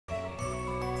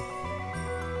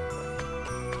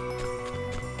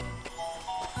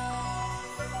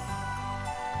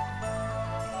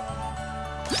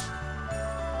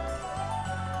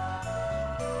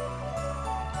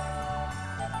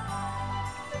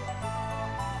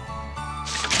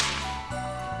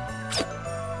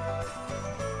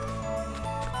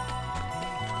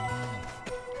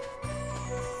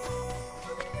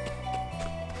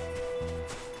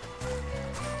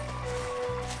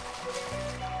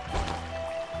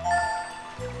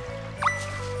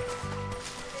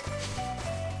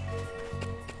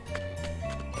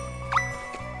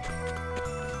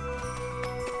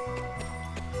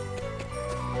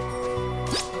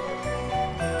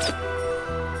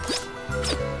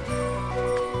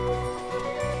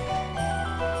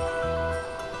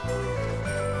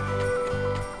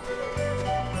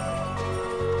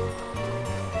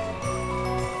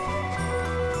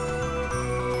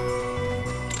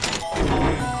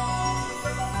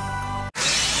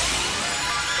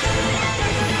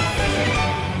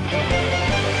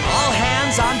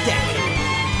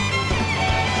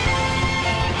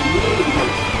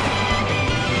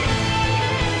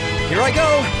Here I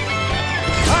go!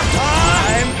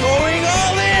 I'm going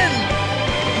all in!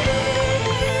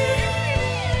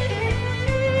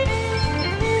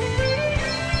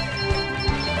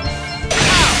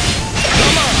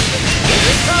 Come on! Here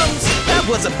it comes! That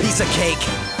was a piece of cake!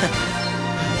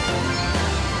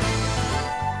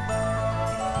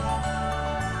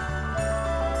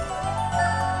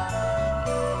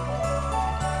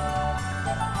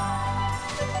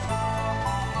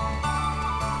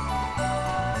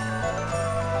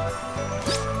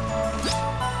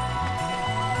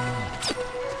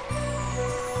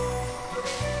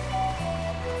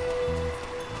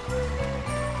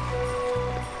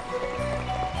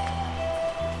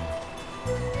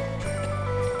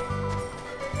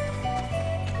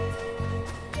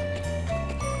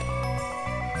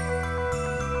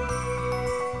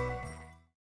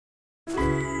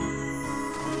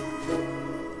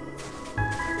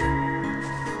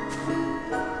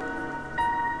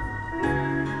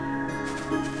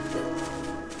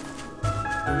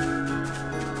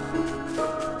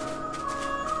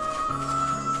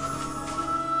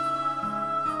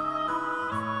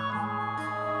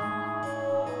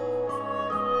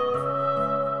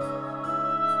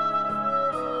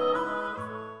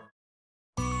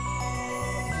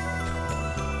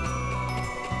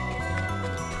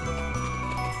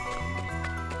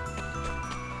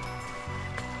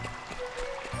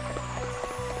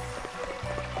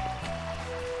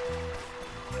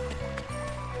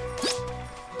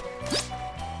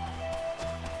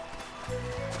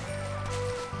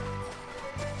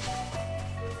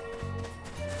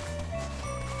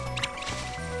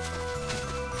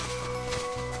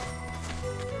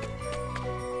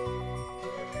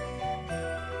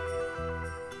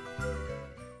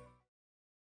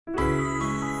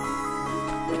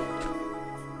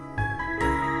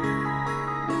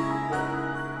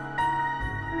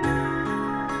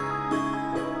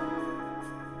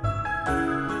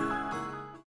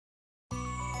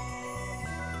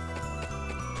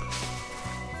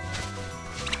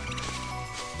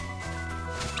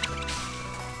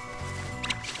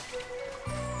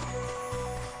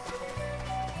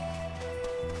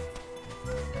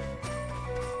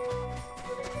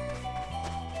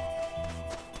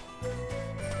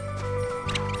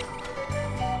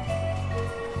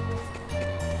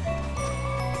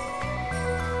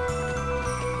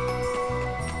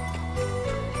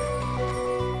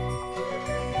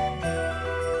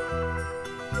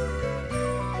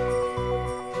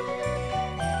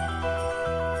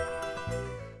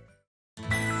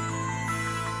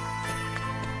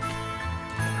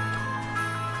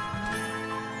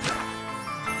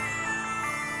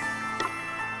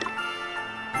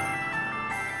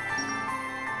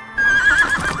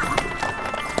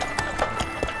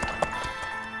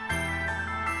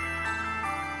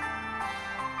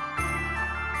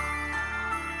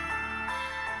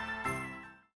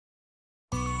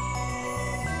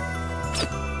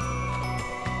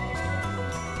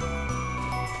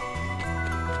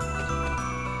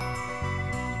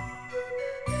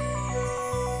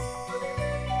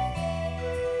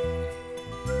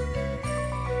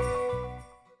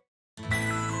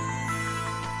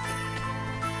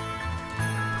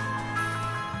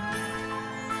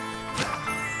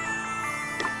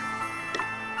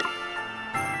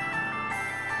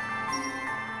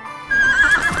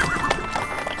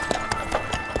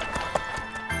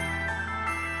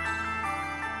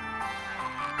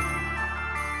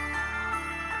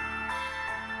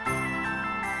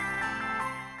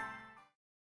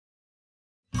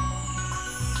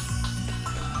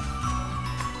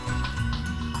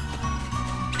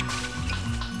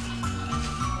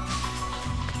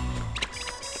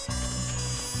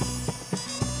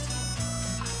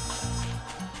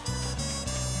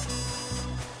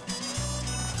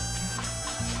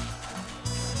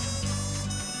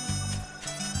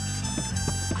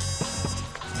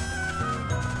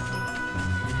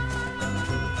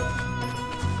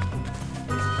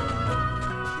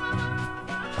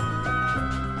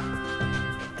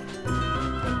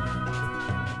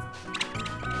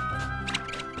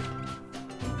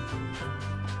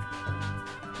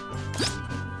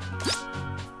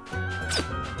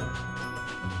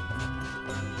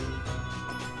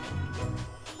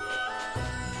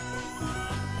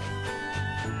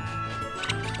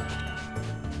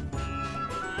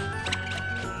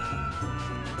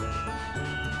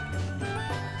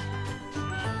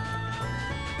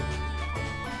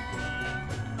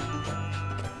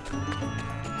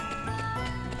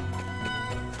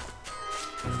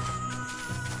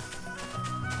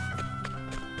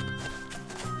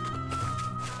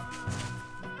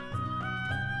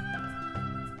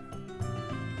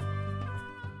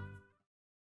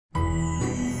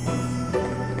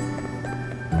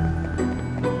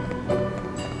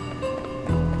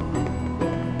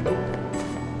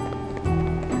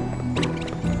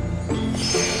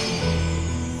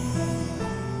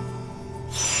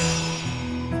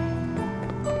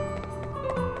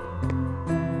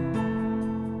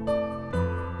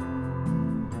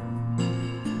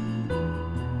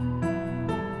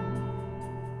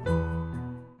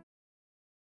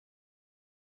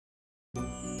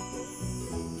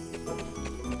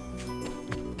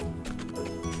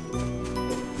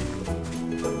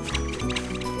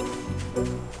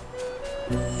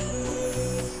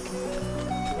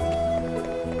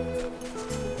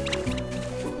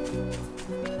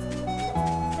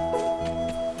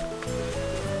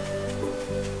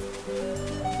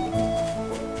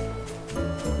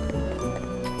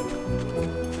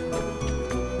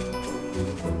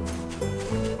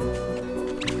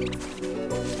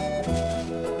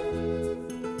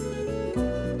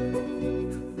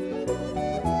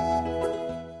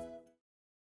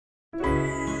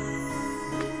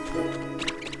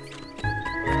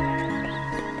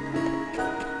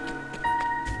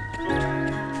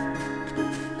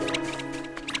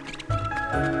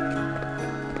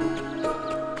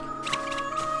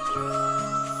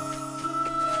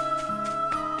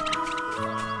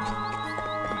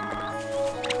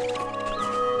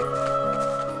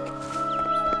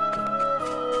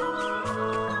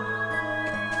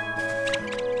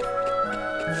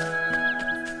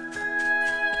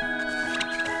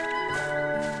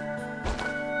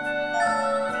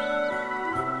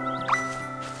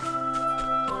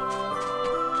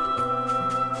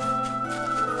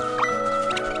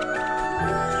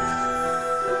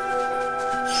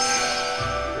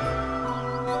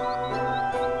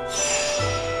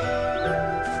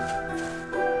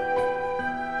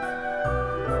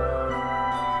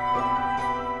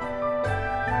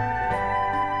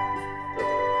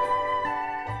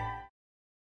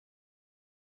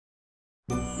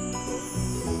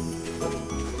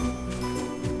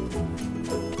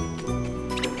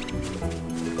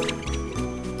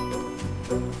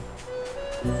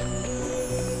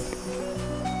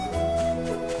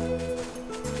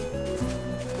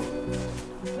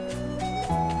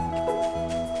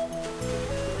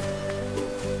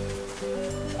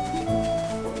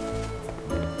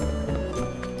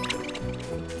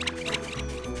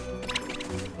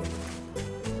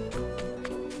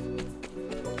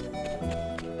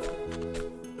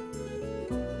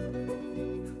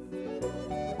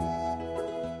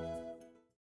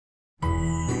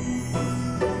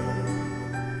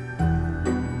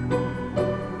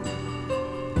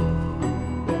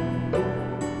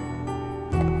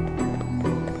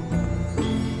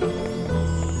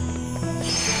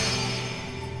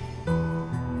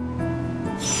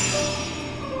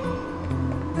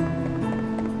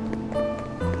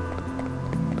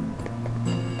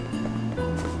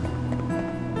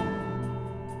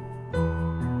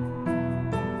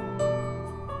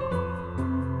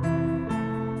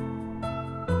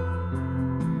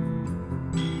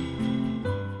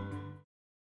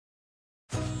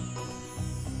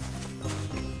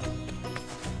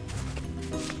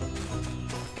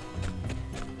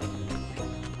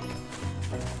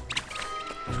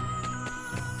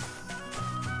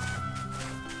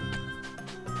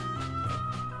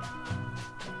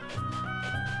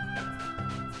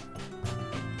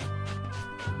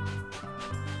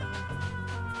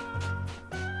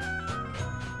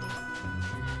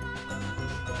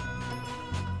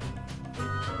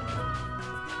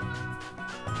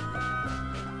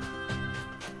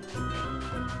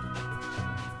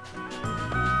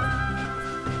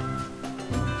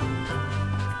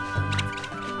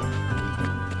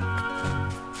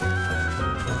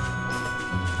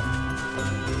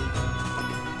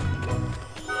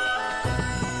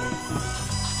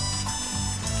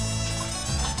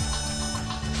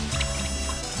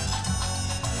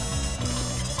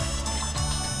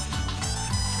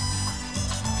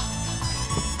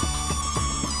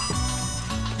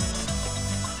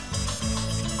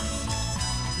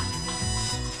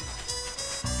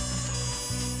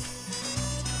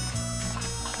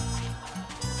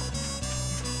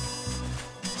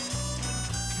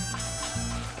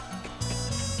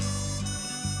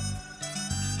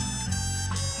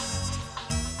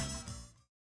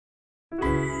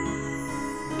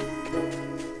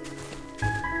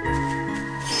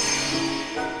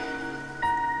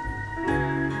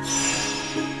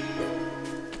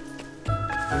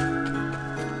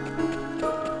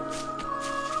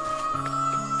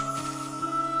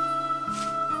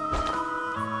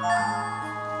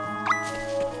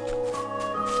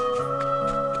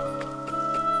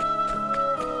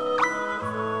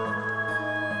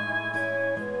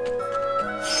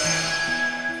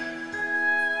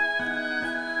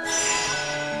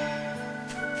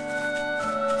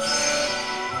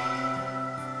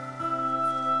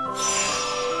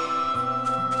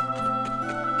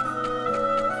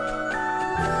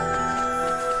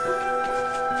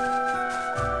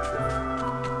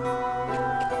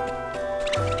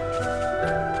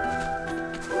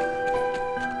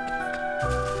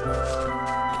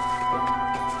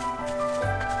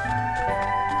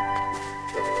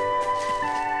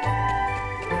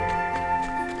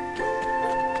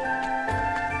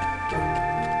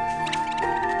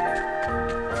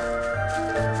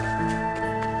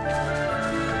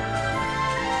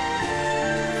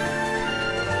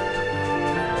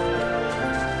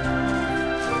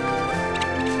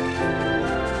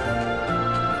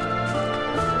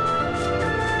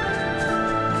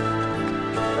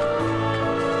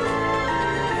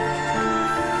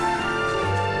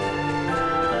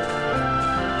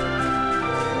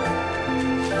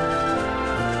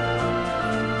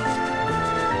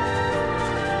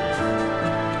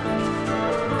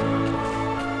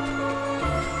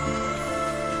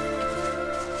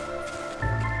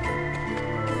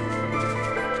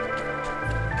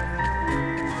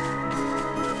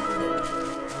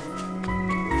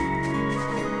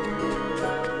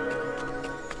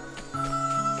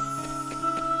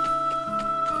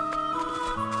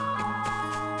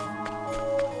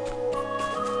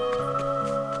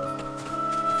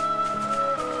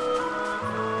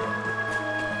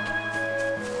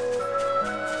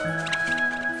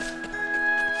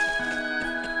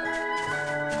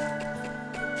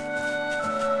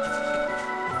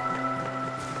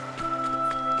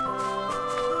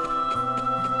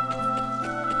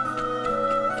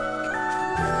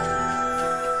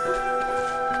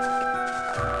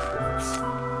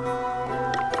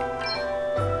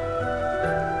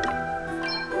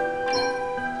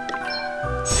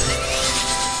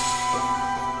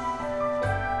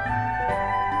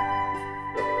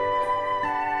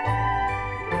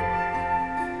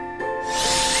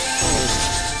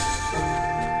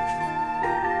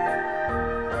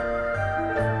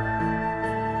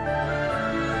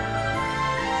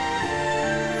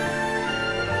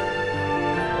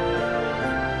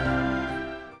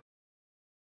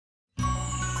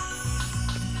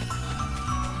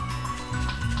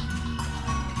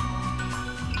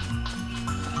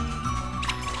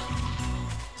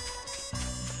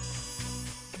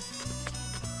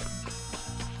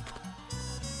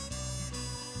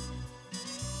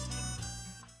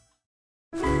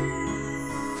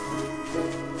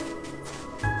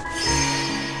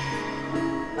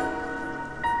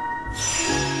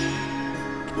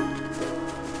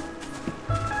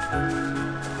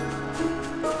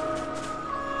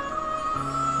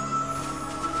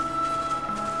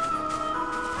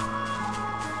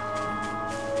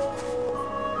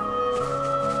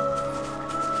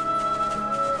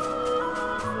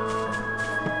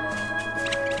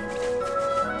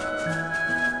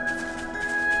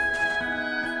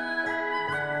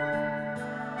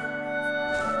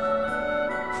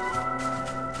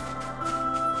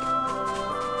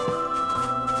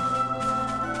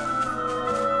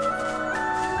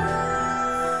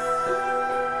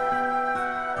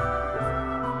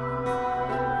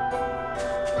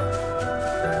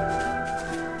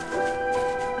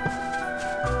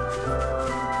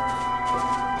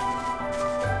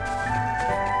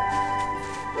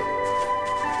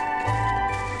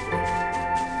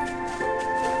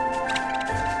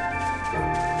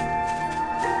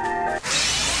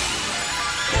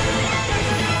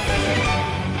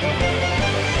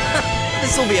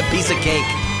 This'll be a piece of cake.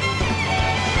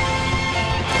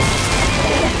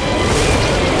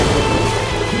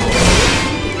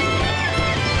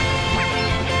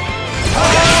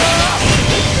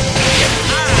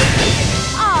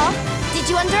 Oh, did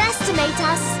you underestimate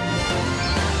us?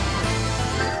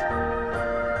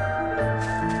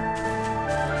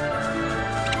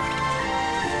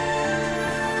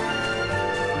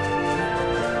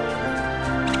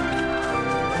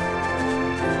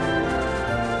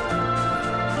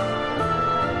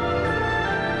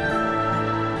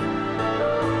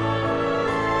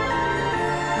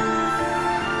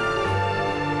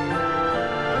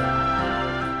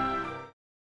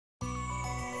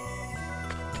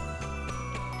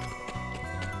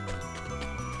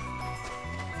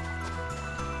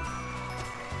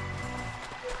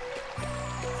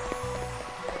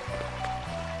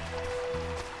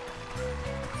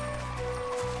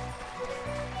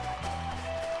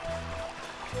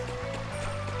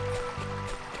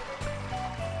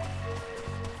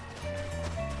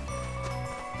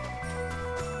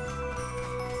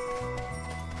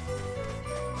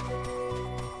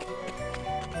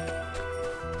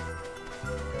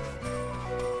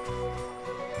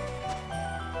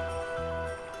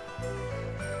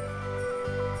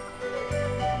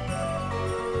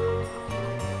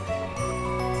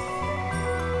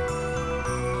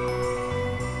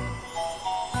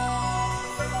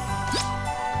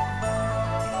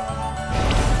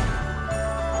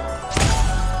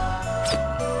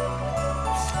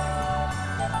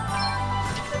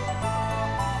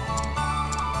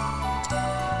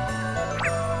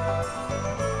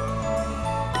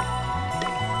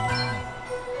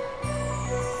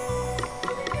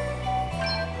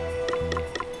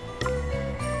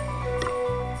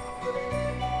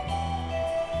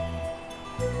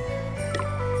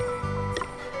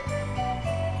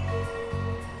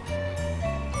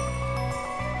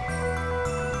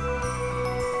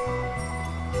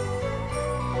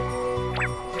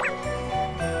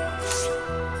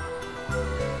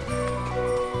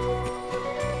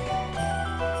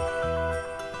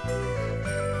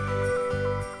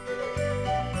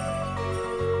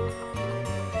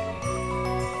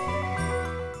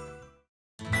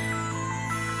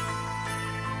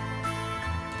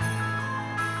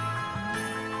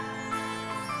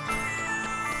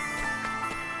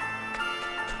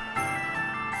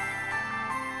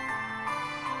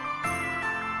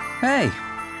 Hey,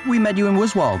 we met you in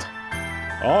Wiswald.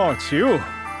 Oh, it's you.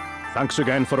 Thanks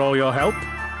again for all your help.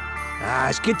 Ah,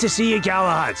 it's good to see you,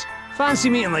 Galahad. Fancy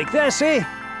meeting like this, eh?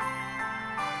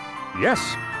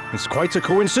 Yes, it's quite a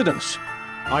coincidence.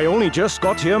 I only just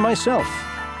got here myself.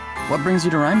 What brings you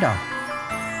to Rheimdall?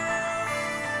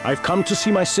 I've come to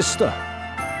see my sister.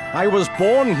 I was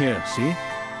born here, see?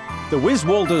 The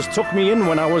Wiswalders took me in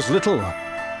when I was little.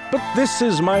 But this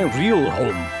is my real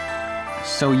home.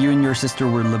 So you and your sister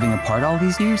were living apart all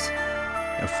these years?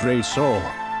 Afraid so.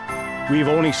 We've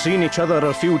only seen each other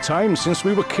a few times since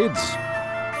we were kids.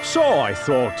 So I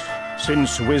thought,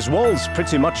 since Wiswald's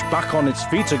pretty much back on its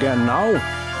feet again now,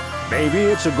 maybe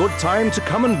it's a good time to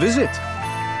come and visit.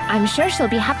 I'm sure she'll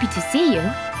be happy to see you.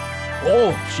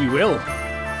 Oh, she will.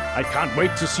 I can't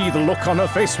wait to see the look on her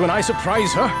face when I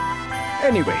surprise her.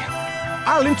 Anyway,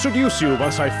 I'll introduce you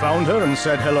once I've found her and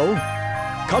said hello.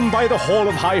 Come by the Hall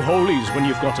of High Holies when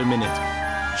you've got a minute.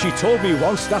 She told me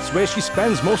once that's where she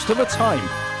spends most of her time.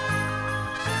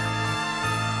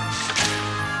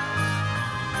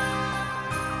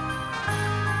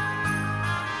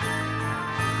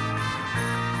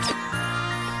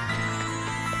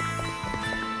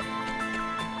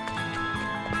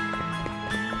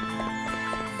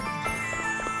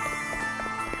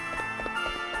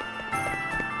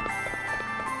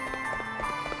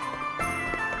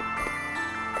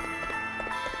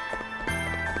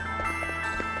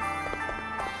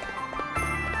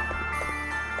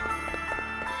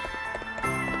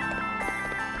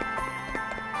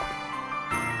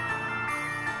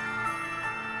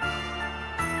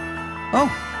 Oh,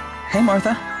 hey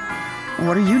Martha.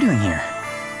 What are you doing here?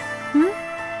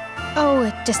 Oh,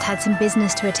 I just had some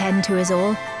business to attend to is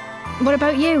all. What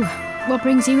about you? What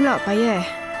brings you lot by here?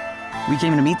 We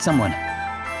came to meet someone.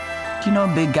 Do you know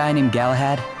a big guy named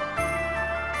Galahad?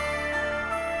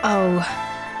 Oh,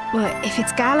 well, if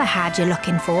it's Galahad you're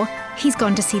looking for, he's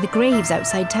gone to see the graves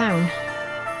outside town.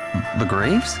 The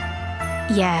graves?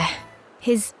 Yeah,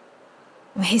 his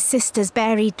sister's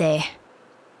buried there.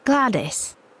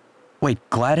 Gladys. Wait,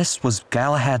 Gladys was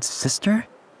Galahad's sister?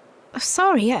 Oh,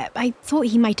 sorry, I thought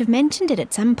he might have mentioned it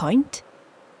at some point.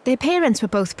 Their parents were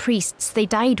both priests. They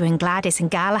died when Gladys and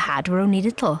Galahad were only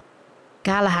little.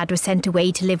 Galahad was sent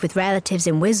away to live with relatives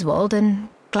in Wiswald, and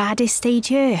Gladys stayed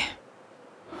here.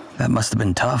 That must have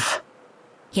been tough.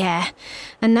 Yeah,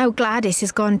 and now Gladys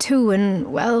is gone too,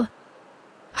 and, well,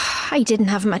 I didn't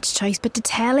have much choice but to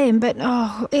tell him, but,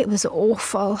 oh, it was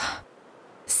awful.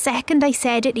 The second I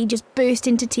said it, he just burst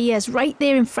into tears right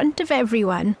there in front of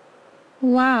everyone.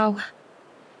 Wow.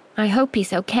 I hope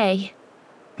he's okay.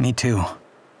 Me too.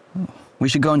 We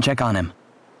should go and check on him.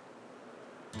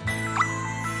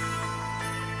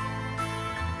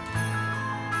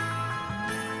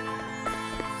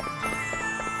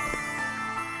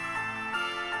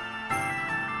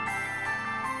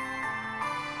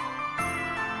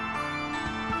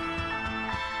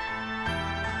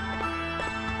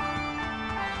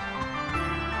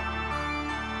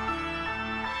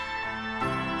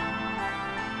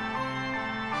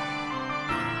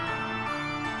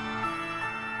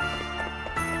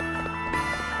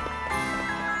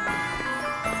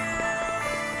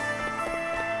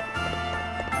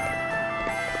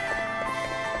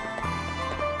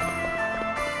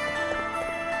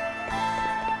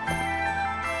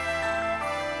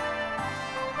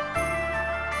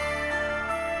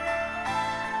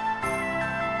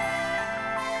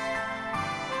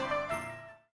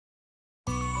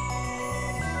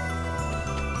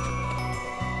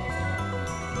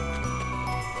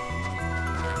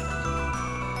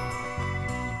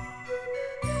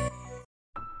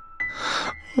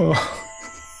 Oh,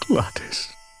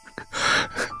 Gladys.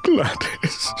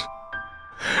 Gladys.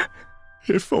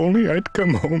 If only I'd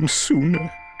come home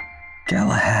sooner.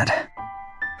 Galahad.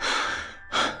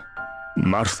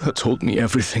 Martha told me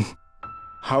everything.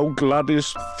 How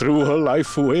Gladys threw her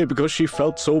life away because she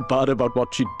felt so bad about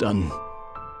what she'd done.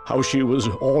 How she was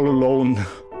all alone,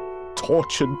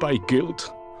 tortured by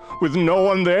guilt, with no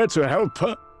one there to help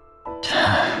her.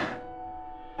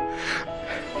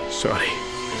 Sorry.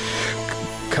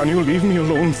 Can you leave me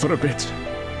alone for a bit?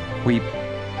 We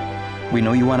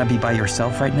know you want to be by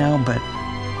yourself right now, but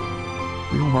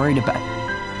we're worried about...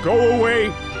 Go away,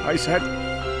 I said.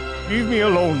 Leave me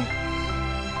alone.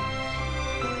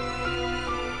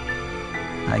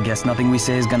 I guess nothing we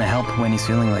say is gonna help when he's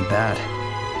feeling like that.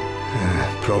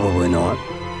 Probably not.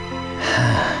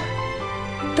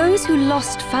 Those who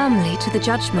lost family to the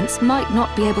judgments might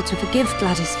not be able to forgive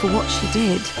Gladys for what she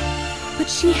did. But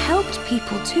she helped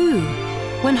people too,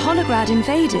 when Holograd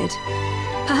invaded.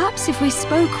 Perhaps if we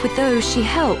spoke with those she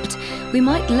helped, we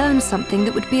might learn something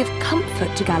that would be of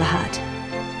comfort to Galahad.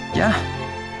 Yeah,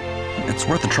 it's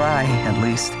worth a try, at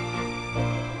least.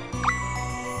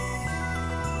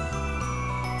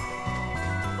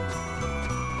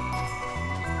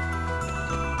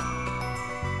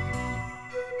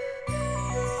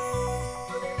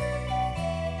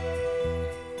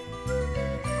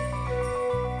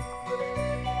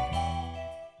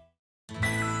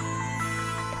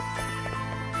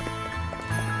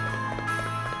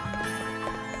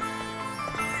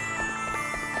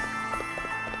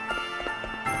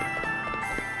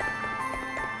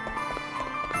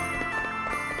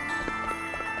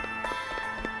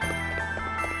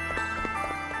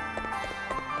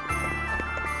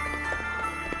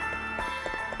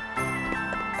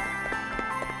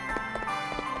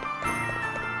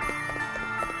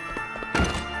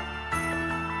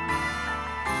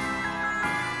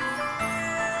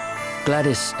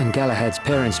 Gladys and Galahad's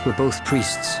parents were both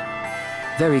priests.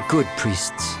 Very good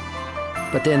priests.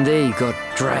 But then they got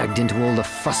dragged into all the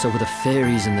fuss over the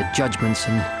fairies and the judgments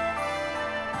and...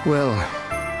 Well,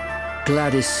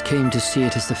 Gladys came to see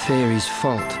it as the fairies'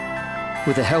 fault.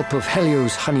 With the help of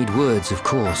Helio's honeyed words, of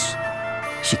course.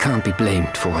 She can't be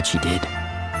blamed for what she did.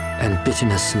 And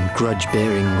bitterness and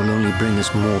grudge-bearing will only bring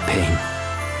us more pain.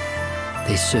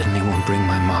 They certainly won't bring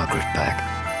my Margaret back.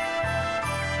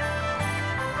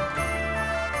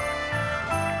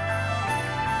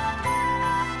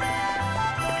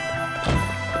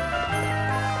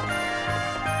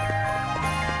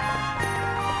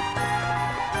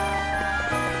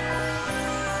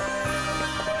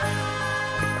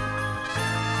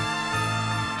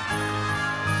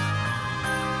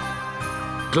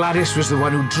 Gladys was the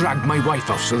one who dragged my wife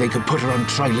off so they could put her on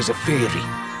trial as a fairy.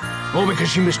 All because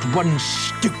she missed one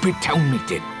stupid town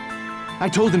meeting. I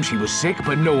told them she was sick,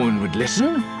 but no one would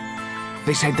listen.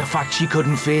 They said the fact she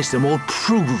couldn't face them all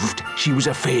proved she was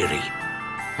a fairy.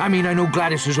 I mean, I know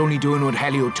Gladys was only doing what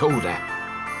Helio told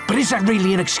her, but is that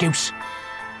really an excuse?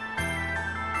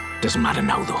 Doesn't matter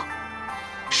now, though.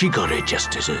 She got her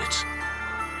just desserts.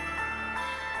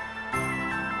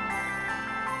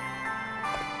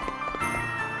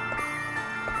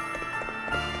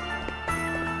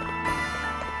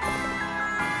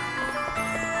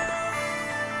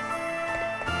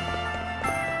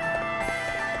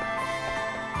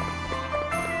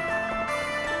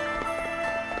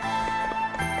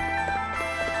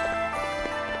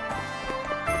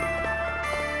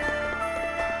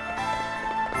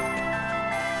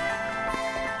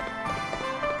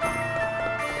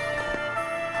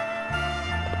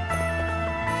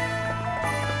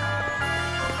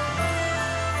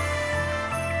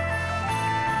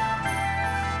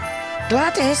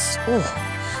 Gladys? Oh,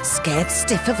 scared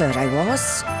stiff of her I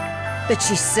was. But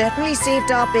she certainly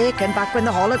saved our bacon back when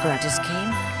the Holograders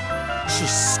came. She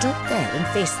stood there and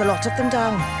faced the lot of them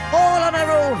down, all on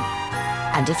her own.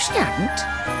 And if she hadn't,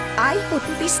 I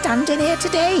wouldn't be standing here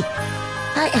today.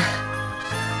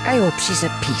 I hope she's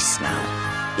at peace now,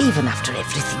 even after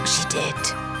everything she did.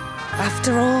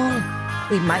 After all,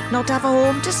 we might not have a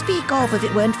home to speak of if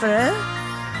it weren't for her.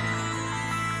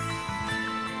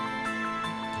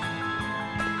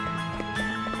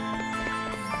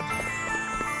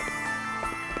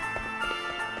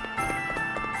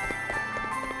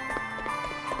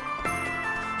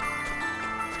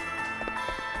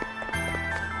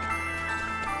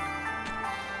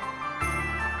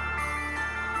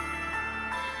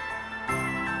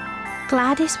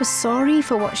 Gladys was sorry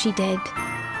for what she did,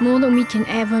 more than we can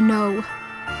ever know.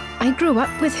 I grew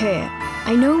up with her.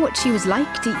 I know what she was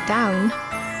like deep down.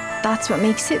 That's what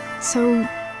makes it so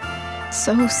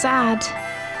sad.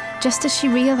 Just as she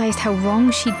realised how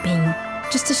wrong she'd been,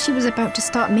 just as she was about to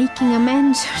start making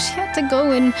amends, she had to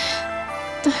go and...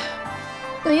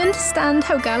 I understand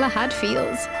how Galahad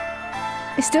feels.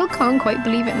 I still can't quite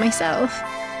believe it myself.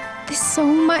 There's so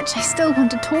much I still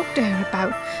want to talk to her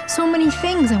about, so many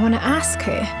things I want to ask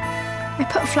her. I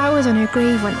put flowers on her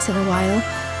grave once in a while,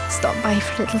 stop by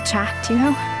for a little chat, you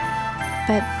know?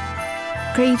 But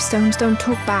gravestones don't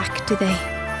talk back, do they?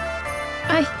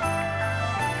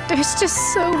 There's just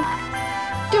so...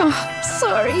 Oh,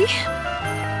 sorry.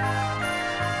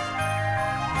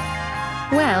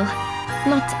 Well,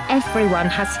 not everyone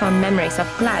has fond memories of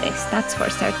Gladys, that's for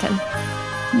certain.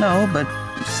 No, but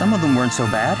some of them weren't so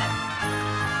bad.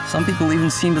 Some people even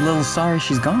seemed a little sorry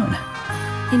she's gone.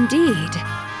 Indeed.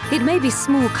 It may be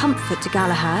small comfort to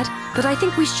Galahad, but I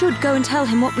think we should go and tell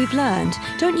him what we've learned,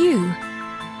 don't you?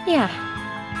 Yeah.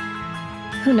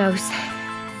 Who knows?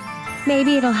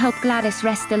 Maybe it'll help Gladys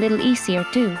rest a little easier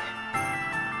too.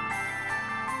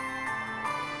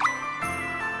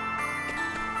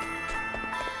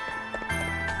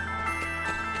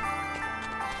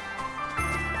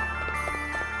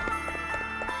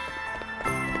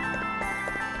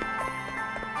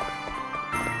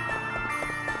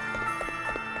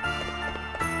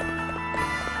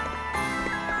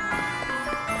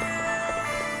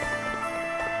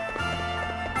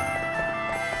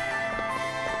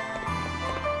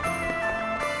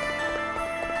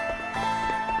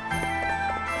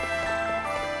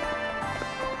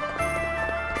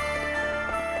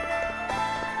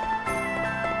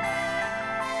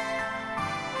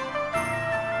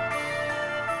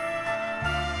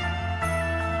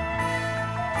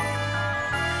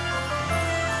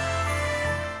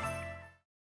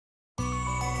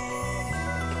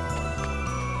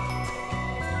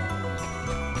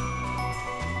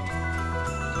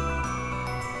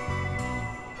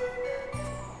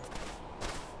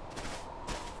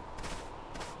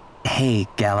 Hey,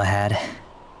 Galahad.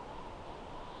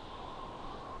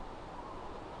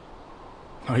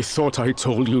 I thought I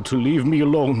told you to leave me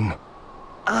alone.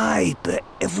 Aye, but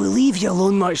if we leave you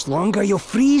alone much longer, you'll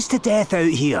freeze to death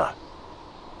out here.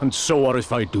 And so what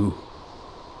if I do?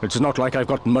 It's not like I've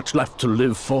got much left to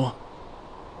live for.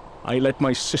 I let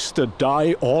my sister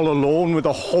die all alone with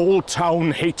the whole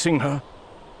town hating her.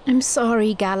 I'm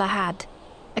sorry, Galahad.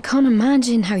 I can't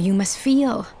imagine how you must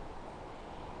feel.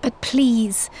 But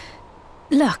please,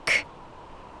 look.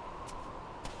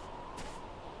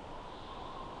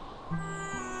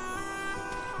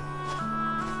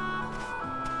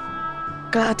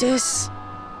 Gladys,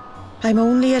 I'm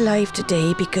only alive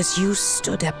today because you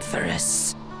stood up for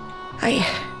us. I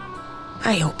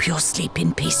hope you're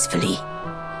sleeping peacefully.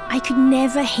 I could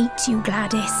never hate you,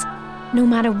 Gladys, no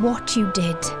matter what you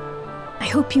did. I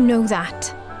hope you know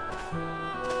that.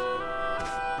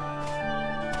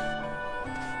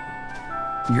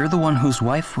 You're the one whose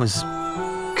wife was...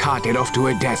 Carted off to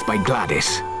her death by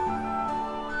Gladys.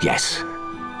 Yes.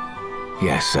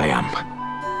 Yes, I am.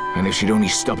 And if she'd only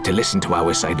stopped to listen to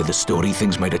our side of the story,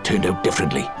 things might have turned out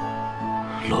differently.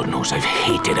 Lord knows I've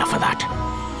hated her for that.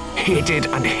 Hated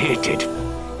and hated.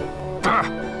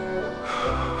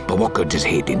 But what good does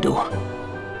hating do?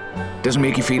 Doesn't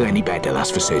make you feel any better,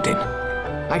 that's for certain.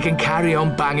 I can carry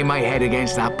on banging my head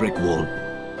against that brick wall,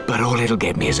 but all it'll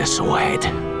get me is a sore head.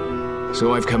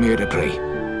 So I've come here to pray.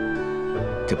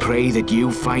 To pray that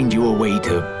you find your way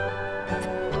to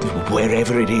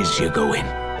wherever it is you're going.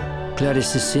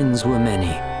 Gladys' sins were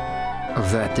many. Of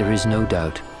that there is no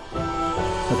doubt.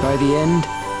 But by the end,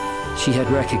 she had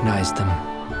recognized them,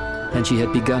 and she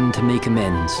had begun to make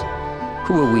amends.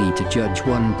 Who are we to judge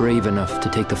one brave enough to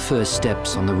take the first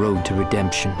steps on the road to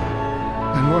redemption?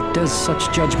 And what does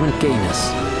such judgment gain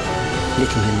us?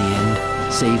 Little in the end,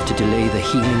 save to delay the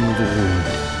healing of a wound.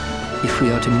 If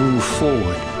we are to move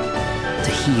forward,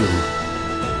 to heal,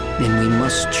 then we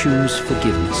must choose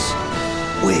forgiveness.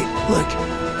 Wait, look.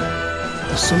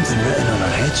 There's something written on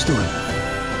her headstone.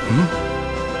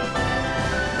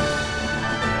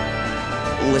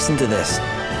 Listen to this.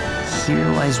 Here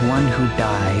lies one who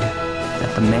died,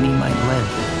 that the many might live.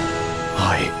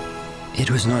 It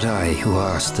was not I who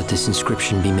asked that this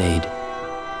inscription be made.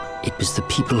 It was the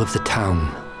people of the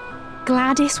town.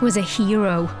 Gladys was a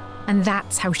hero, and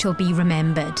that's how she'll be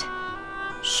remembered.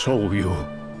 So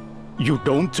you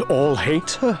don't all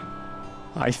hate her?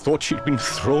 I thought she'd been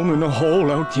thrown in a hole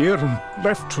out here and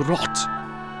left to rot.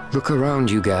 Look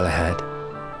around you, Galahad.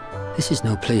 This is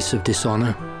no place of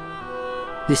dishonor.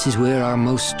 This is where our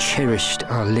most cherished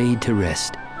are laid to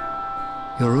rest.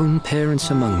 Your own parents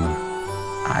among them.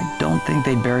 I don't think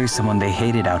they'd bury someone they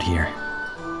hated out here.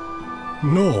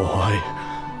 No,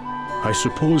 I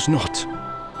suppose not.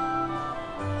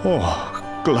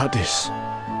 Oh, Gladys.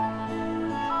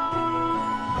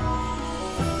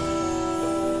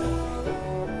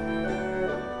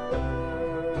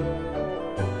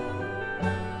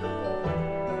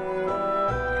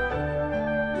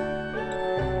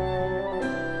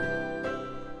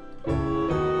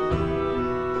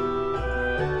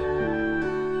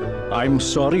 I'm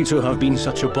sorry to have been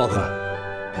such a bother.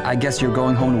 I guess you're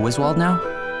going home to Wiswald now?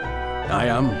 I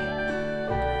am.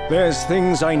 There's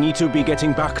things I need to be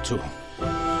getting back to.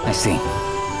 I see.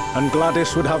 And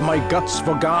Gladys would have my guts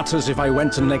for garters if I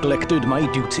went and neglected my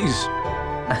duties.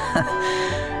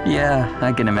 Yeah,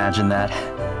 I can imagine that.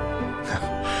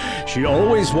 She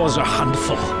always was a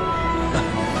handful.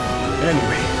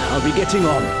 Anyway, I'll be getting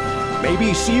on.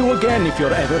 Maybe see you again if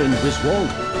you're ever in Wiswald.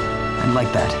 I'd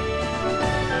like that.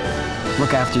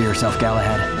 Look after yourself,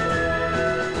 Galahad.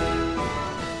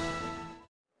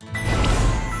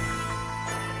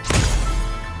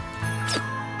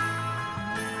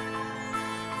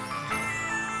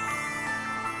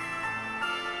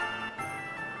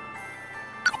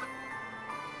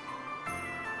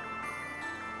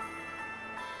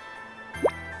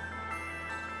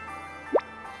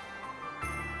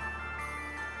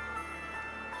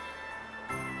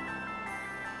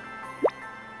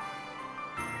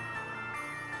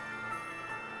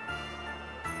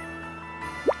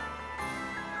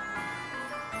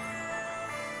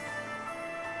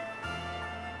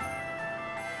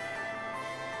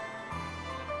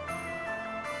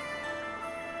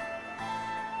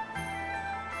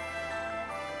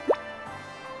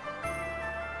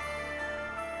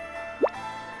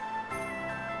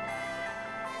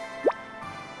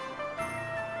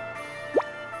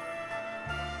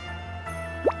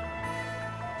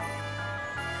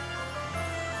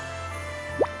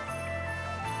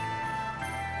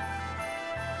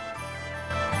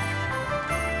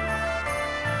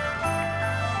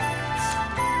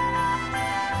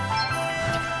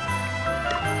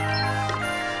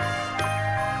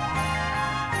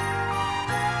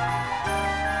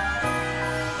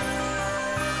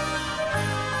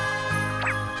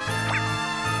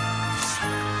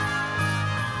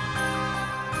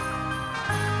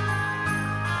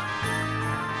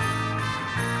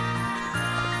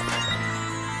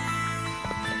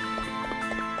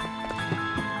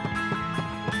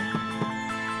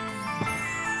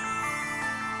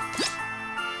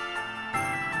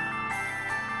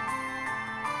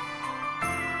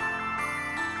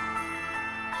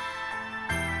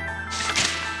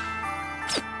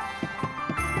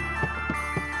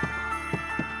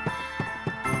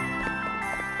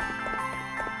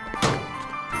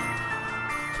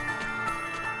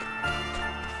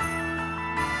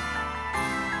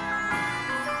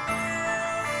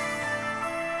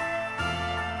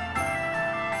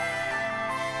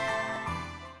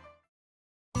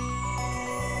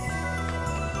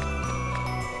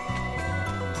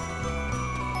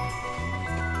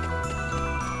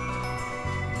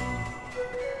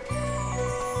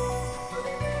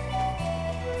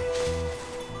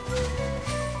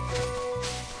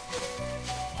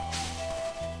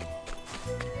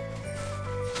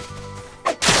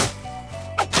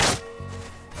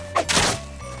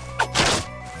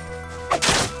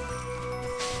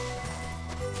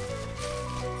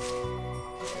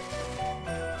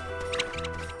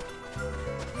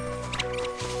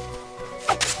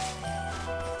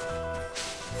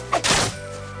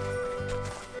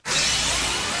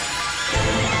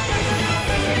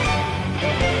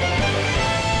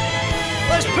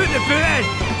 Put the boot in!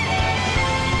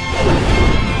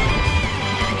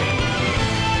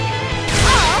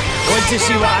 Want to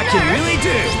see what I can really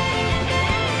do?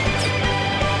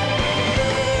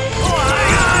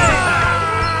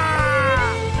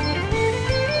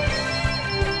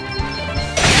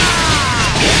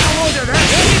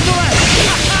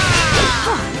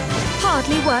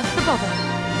 bother.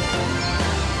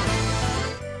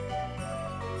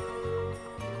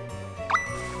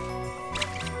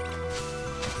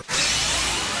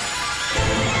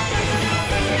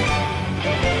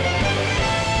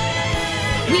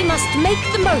 We must make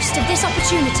the most of this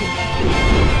opportunity.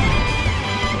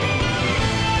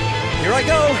 Here I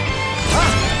go!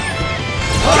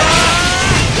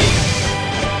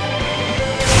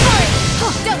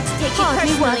 Don't take it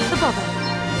Hardly personally. worth the bother.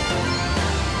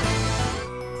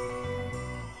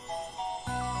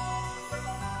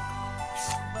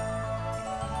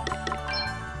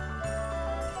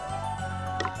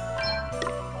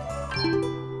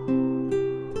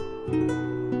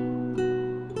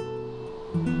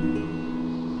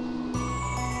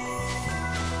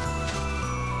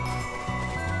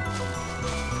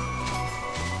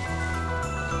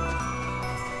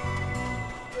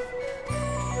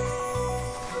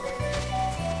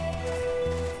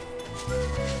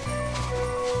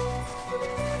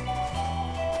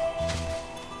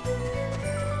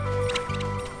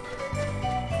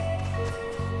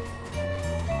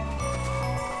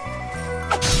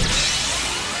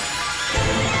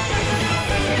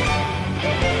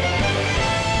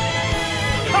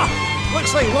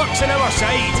 Looks like luck's on our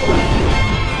side.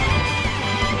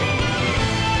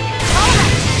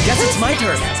 Guess it's my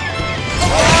turn.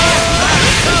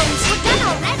 We're done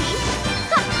already.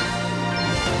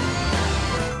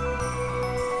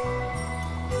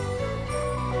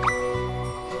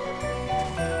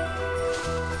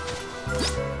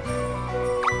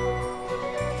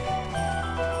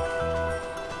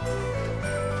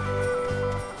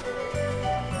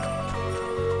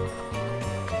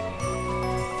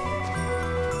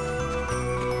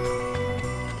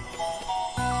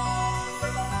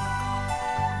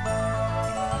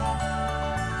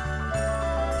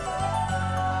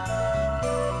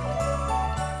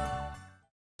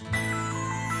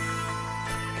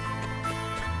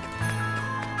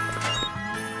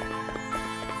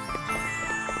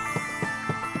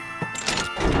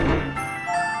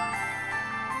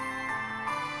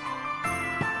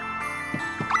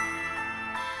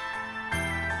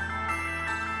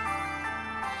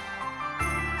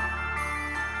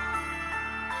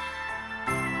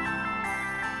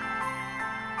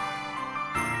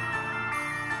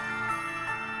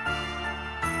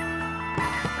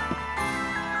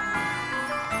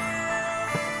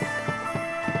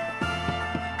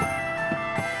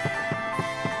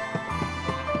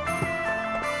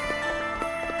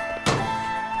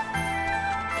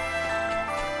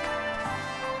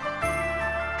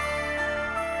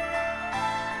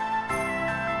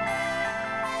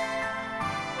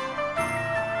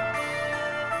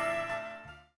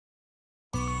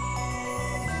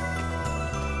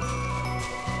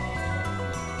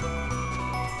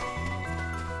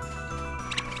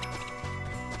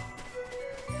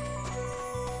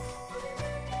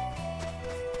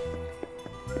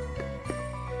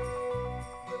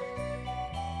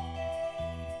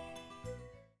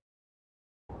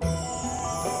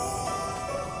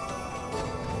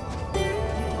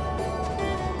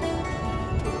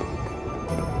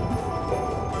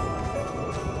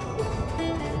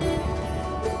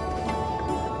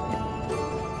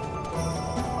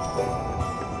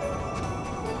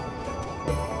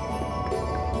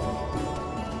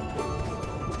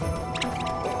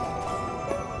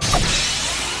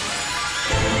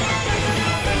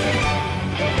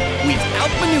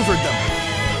 Outmaneuvered them.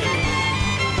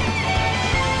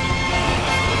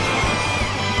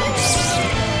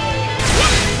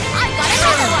 I got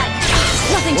another one.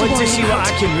 Nothing to Want worry to see about. what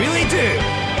I can really do?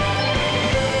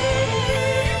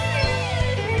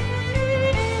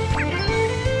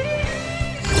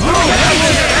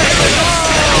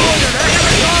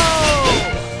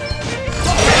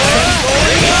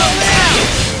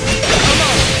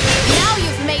 Now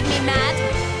you've made me mad.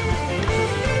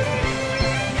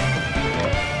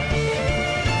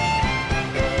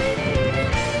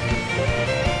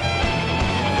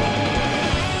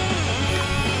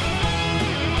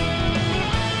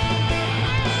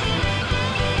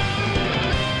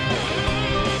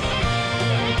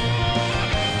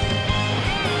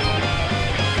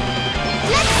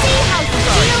 Let's see how you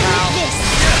deal with this.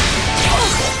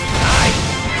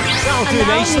 That'll do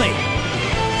Allow nicely. me.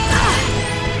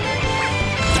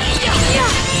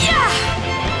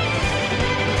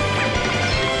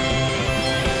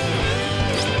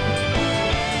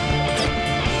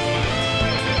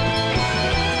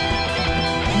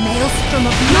 Maelstrom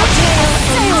of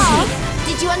magic.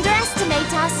 Did you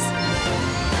underestimate us?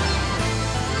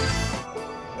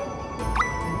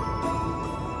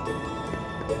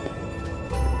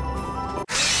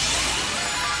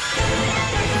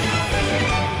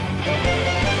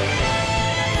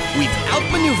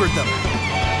 outmaneuvered them.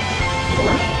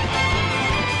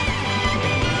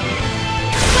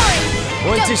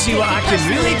 Want to see what I can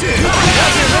really do?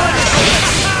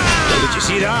 Did you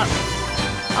see that?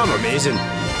 I'm amazing.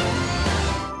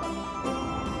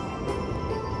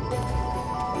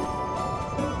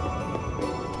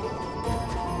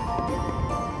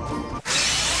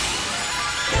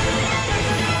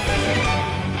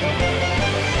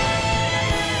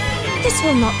 This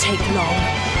will not take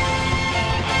long.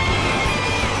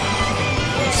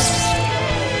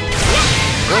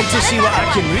 Want to see what I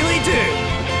can really do?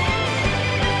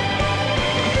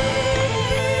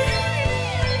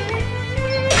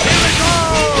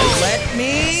 Let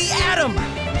me at him!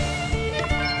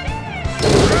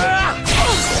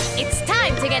 It's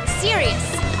time to get serious.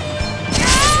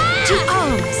 To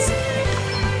arms!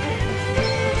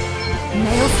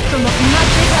 Maelstrom of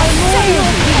magic, I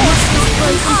know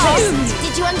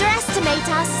Did you underestimate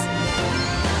us?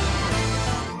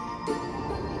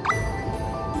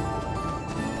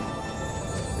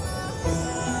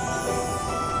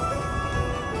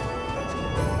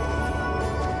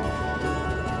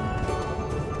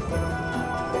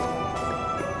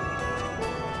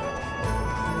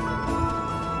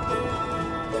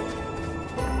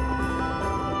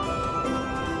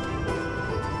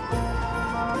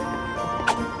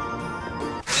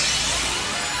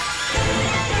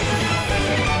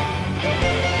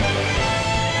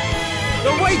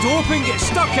 Wide open, get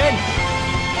stuck in!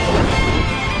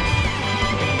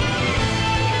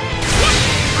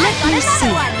 I've got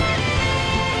another one!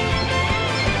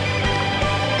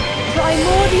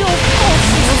 Primordial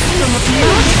forces!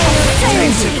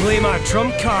 Time to play my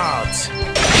trump cards.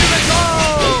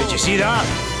 Did you see that?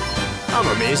 I'm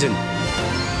amazing.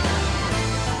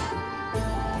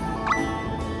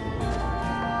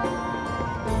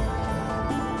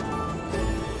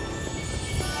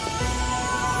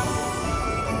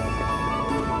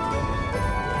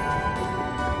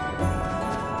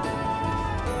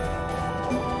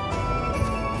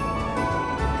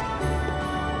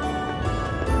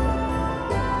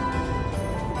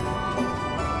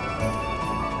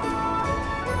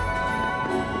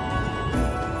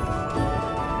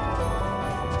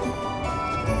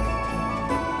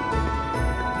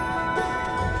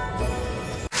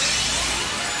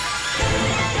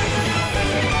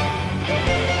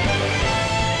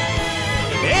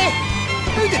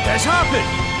 How did this happen?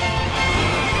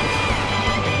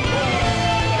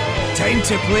 Time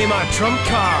to play my trump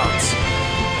cards.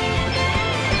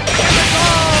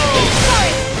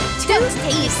 Sorry! Don't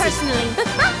take it personally.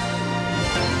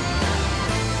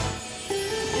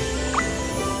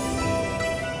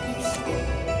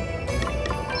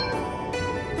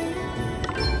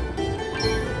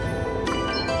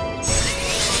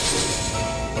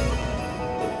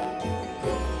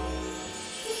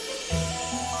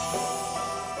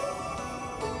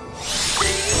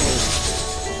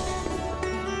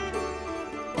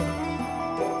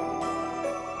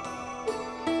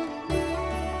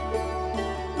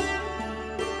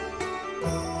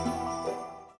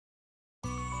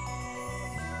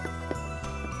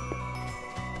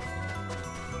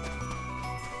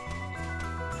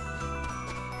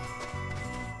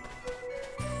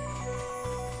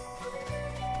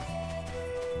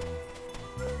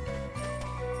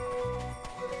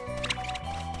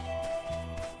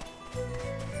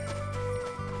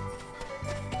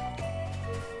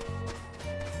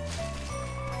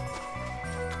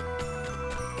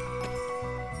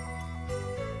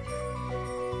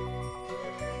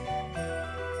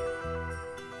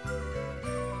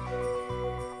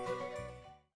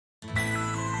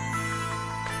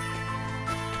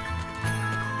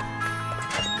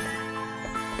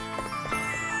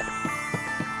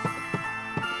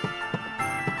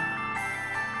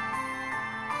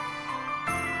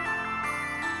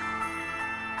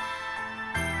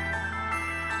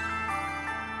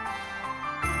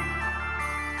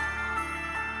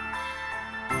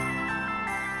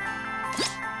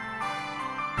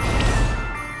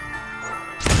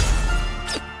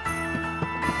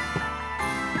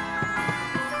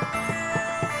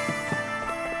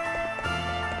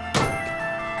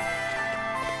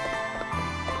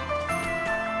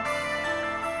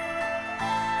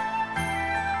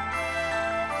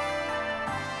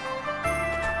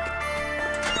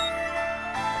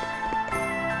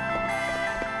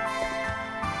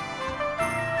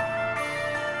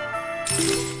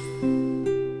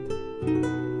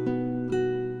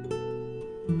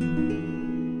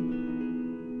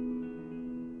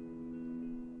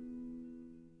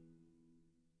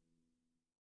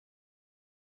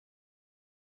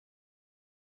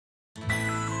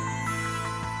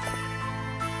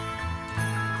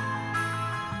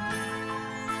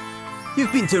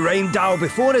 You've been to Rheimdal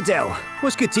before, Adele.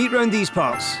 What's good to eat round these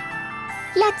parts?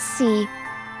 Let's see.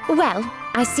 Well,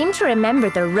 I seem to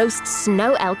remember the roast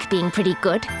snow elk being pretty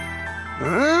good.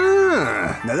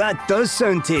 Ah, now that does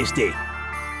sound tasty.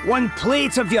 One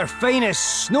plate of your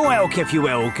finest snow elk, if you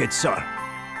will, good sir.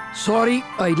 Sorry,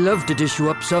 I'd love to dish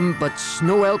you up some, but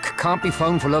snow elk can't be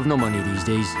found for love nor money these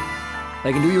days.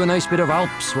 I can do you a nice bit of Alp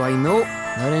swine, though.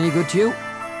 That any good to you?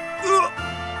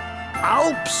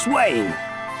 Alp swine?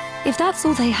 If that's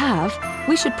all they have,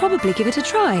 we should probably give it a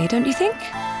try, don't you think?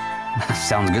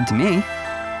 Sounds good to me.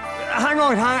 Hang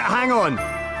on.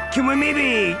 Can we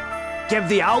maybe give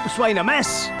the Alp swine a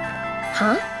miss?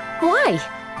 Huh? Why?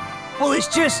 Well,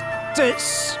 it's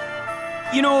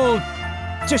you know,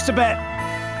 just a bit,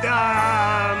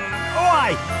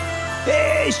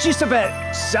 it's just a bit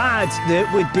sad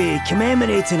that we'd be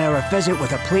commemorating our visit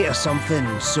with a plate of something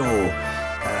so,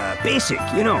 basic,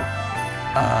 you know.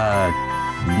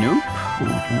 Nope.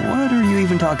 What are you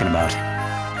even talking about?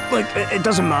 Look, it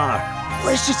doesn't matter.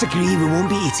 Let's just agree we won't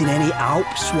be eating any Alp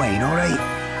swine, alright?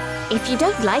 If you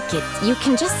don't like it, you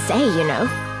can just say, you know.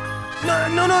 No,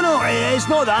 it's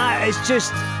not that. It's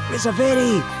just, it's a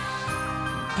very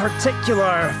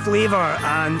particular flavour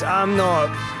and I'm not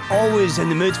always in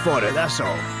the mood for it, that's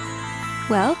all.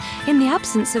 Well, in the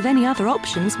absence of any other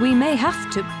options, we may have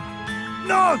to...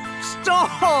 No, stop!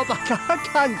 I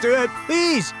can't do it,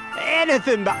 please!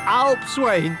 Anything but Alp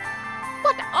swine.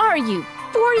 What are you,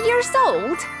 4 years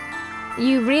old?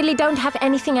 You really don't have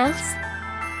anything else?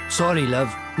 Sorry,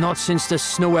 love. Not since the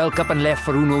snow elk up and left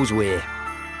for who knows where.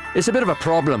 It's a bit of a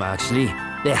problem, actually.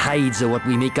 Their hides are what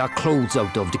we make our clothes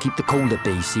out of to keep the cold at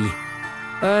bay, see?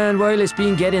 And while it's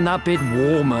been getting that bit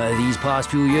warmer these past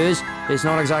few years, it's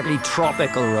not exactly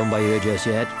tropical around by here just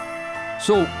yet.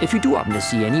 So, if you do happen to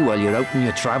see any while you're out on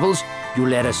your travels, you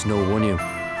let us know, won't you?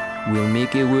 We'll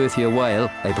make it worth your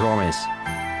while, I promise.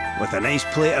 With a nice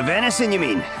plate of venison, you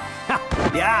mean?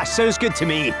 Yeah, sounds good to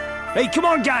me. Hey, come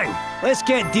on, gang! Let's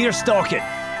get deer stalking.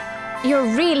 You're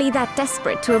really that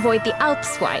desperate to avoid the Alp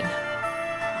swine?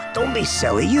 Don't be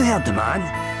silly, you heard the man.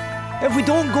 If we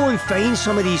don't go and find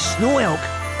some of these snow elk,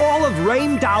 all of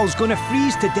Rheimdal's gonna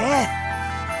freeze to death.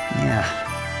 Yeah,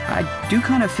 I do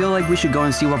kind of feel like we should go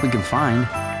and see what we can find.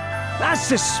 That's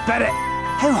the spirit.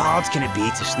 How hard can it be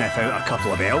to sniff out a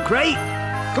couple of elk, right?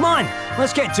 Come on,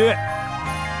 let's get to it.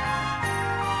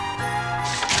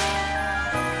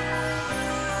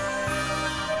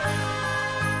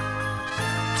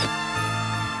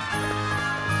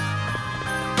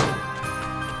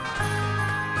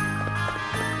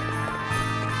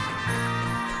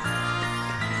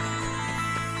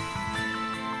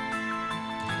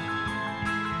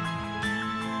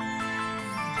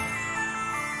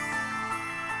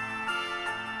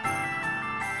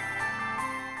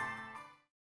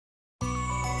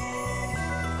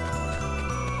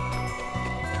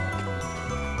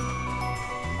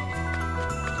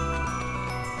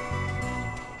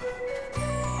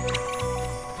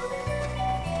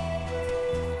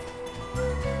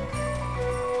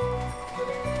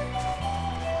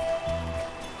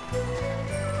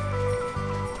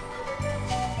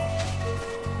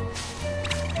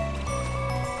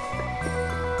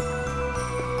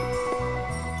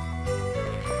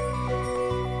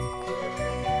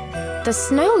 The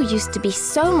snow used to be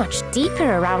so much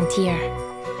deeper around here.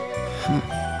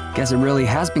 Guess it really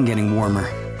has been getting warmer.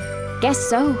 Guess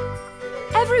so.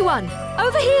 Everyone,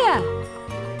 over here!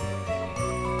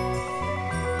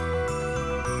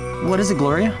 What is it,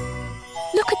 Gloria?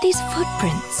 Look at these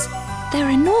footprints. They're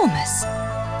enormous.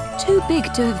 Too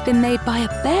big to have been made by a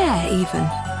bear, even.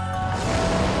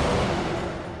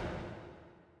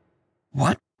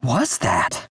 What was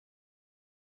that?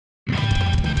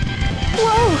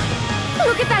 Whoa!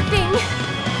 Look at that thing!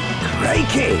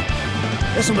 Crikey!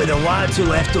 This'll be the lads who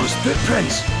left those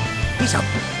footprints. He's a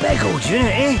big old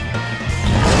unit, eh?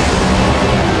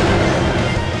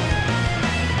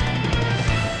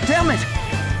 Damn it!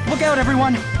 Look out,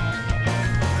 everyone!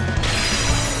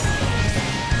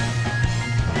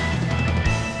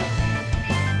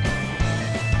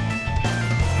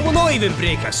 We'll not even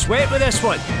break a sweat with this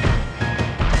one.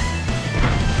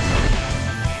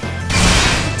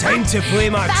 Time to play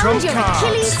my trump Found your cards.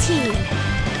 Achilles heel.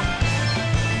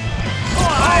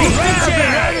 I've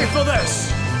been ready for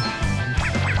this.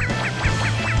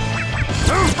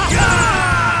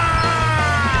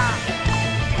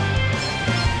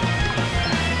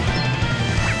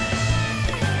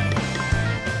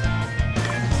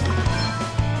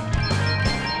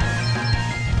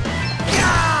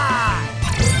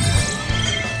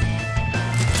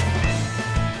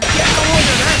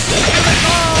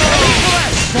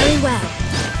 Very well.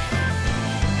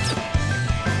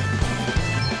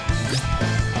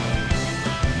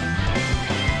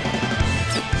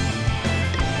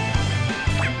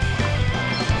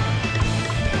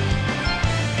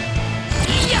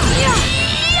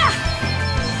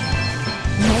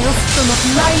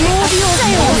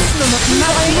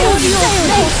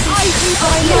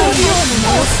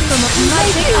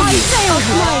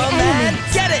 Man,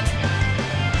 get it!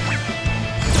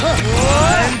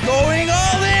 I'm going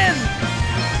all in!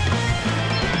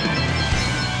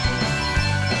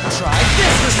 Try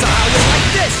this, Messiah, like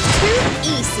this! Too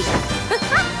easy.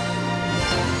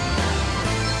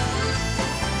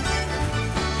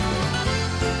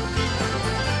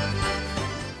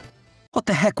 What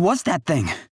the heck was that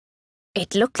thing?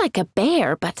 It looked like a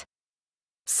bear, but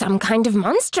some kind of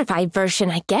monstrified version,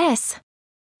 I guess.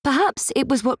 Perhaps it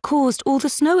was what caused all the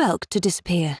snow elk to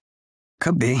disappear.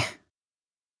 Could be.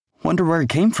 Wonder where it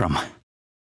came from.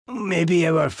 Maybe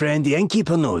our friend the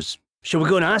innkeeper knows. Shall we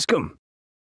go and ask him?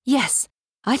 Yes,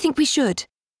 I think we should.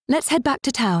 Let's head back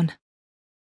to town.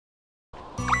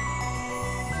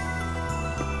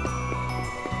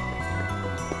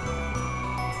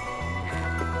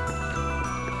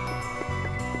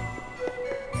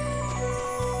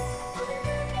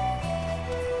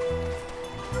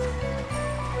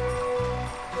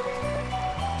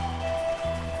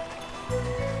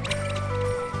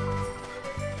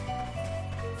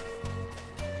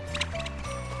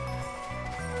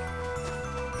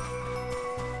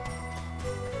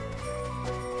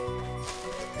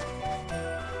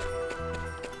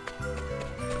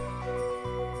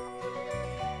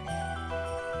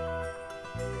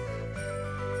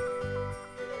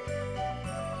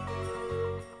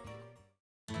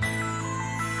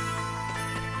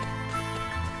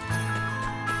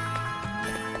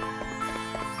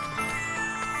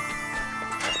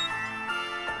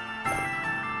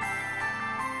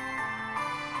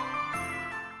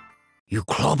 You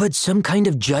clobbered some kind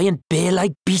of giant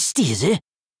bear-like beastie, is it?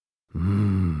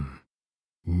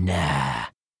 Nah,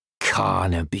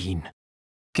 can't have been.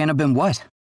 Can't have been what?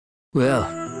 Well,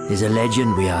 there's a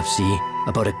legend we have, see,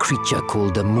 about a creature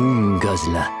called the Moon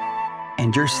Guzzler.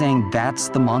 And you're saying that's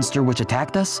the monster which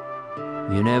attacked us?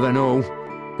 You never know.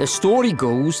 The story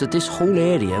goes that this whole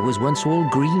area was once all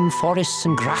green forests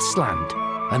and grassland,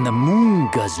 and the Moon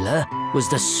Guzzler was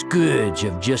the scourge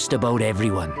of just about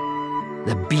everyone.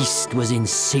 The beast was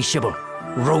insatiable,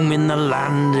 roaming the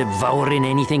land, devouring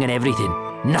anything and everything.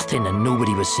 Nothing and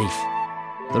nobody was safe.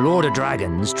 The Lord of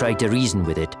Dragons tried to reason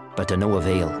with it, but to no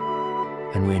avail.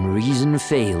 And when reason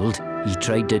failed, he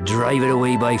tried to drive it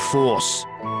away by force.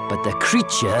 But the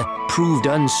creature proved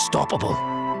unstoppable.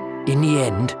 In the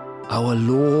end, our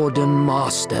Lord and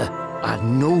Master had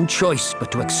no choice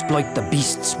but to exploit the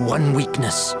beast's one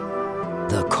weakness,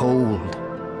 the cold.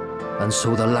 And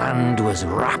so the land was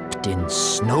wrapped in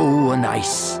snow and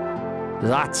ice.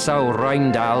 That's how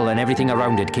Rheindal and everything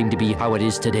around it came to be how it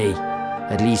is today.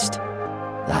 At least,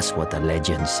 that's what the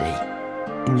legends say.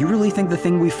 And you really think the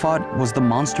thing we fought was the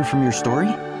monster from your story?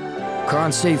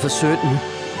 Can't say for certain,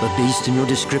 but based on your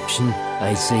description,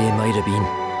 I'd say it might have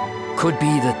been. Could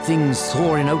be that things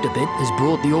thawing out a bit has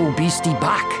brought the old beastie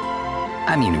back.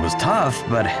 I mean, it was tough,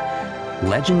 but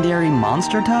legendary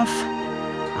monster tough?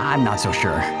 I'm not so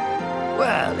sure.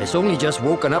 Well, it's only just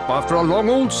woken up after a long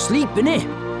old sleep, innit?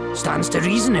 Stands to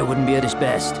reason it wouldn't be at its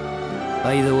best.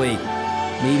 Either way,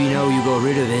 maybe now you got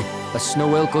rid of it, a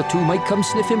snow elk or two might come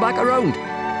sniffing back around.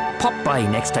 Pop by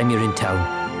next time you're in town.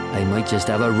 I might just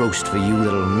have a roast for you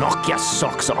that'll knock your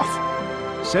socks off.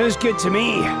 Sounds good to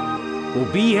me.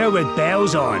 We'll be here with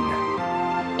bells on.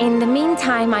 In the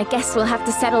meantime, I guess we'll have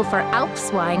to settle for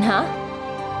Alps wine, huh?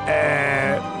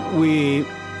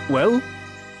 Well?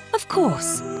 Of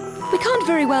course. We can't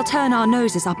very well turn our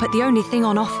noses up at the only thing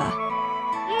on offer.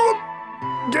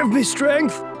 Give me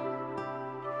strength.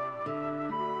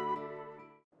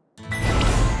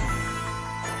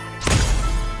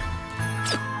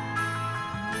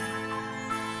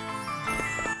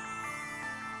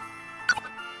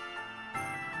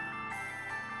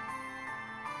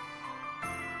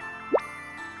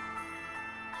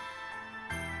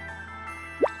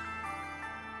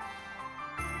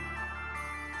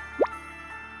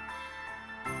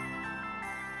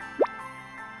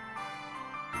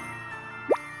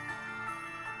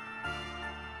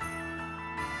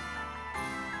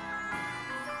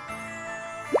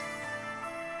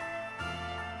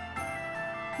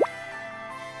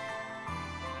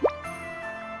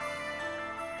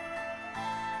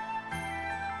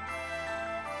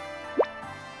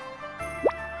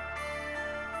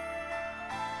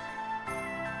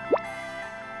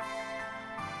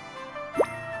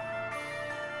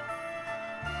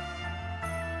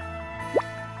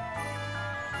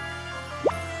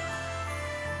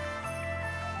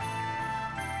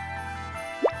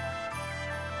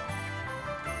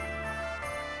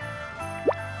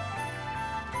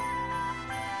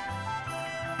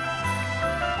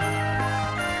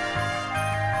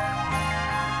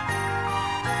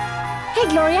 Hey,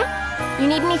 Gloria. You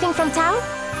need anything from town?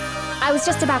 I was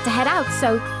just about to head out,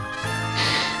 so...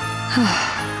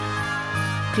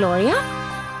 Gloria?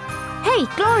 Hey,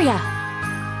 Gloria!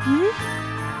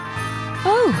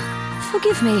 Oh,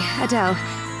 forgive me, Adele.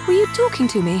 Were you talking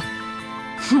to me?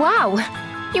 Wow,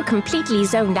 you're completely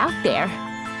zoned out there.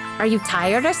 Are you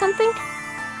tired or something?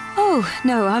 Oh,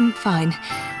 no, I'm fine.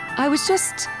 I was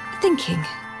just thinking,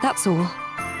 that's all.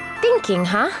 Thinking,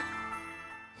 huh?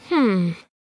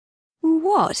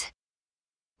 What?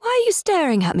 Why are you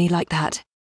staring at me like that?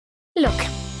 Look,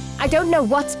 I don't know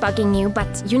what's bugging you,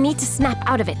 but you need to snap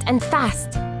out of it, and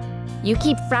fast. You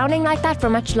keep frowning like that for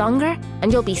much longer,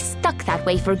 and you'll be stuck that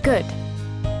way for good.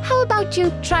 How about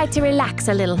you try to relax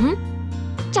a little,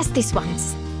 Just this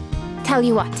once. Tell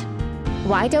you what,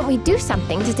 why don't we do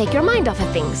something to take your mind off of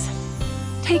things?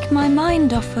 Take my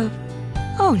mind off of...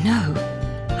 Oh no,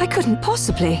 I couldn't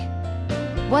possibly.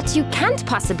 What you can't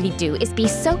possibly do is be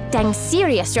so dang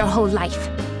serious your whole life.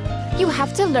 You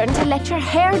have to learn to let your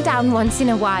hair down once in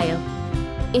a while.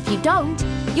 If you don't,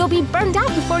 you'll be burned out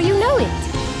before you know it.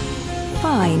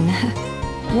 Fine.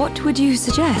 What would you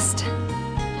suggest?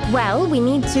 Well, we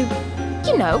need to,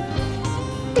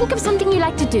 think of something you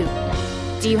like to do.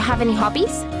 Do you have any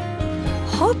hobbies?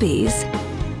 Hobbies?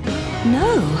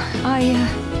 No,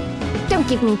 Don't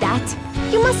give me that.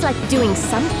 You must like doing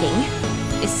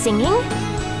something. Singing?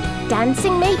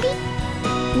 Dancing, maybe?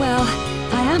 Well,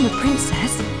 I am a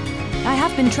princess. I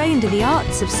have been trained in the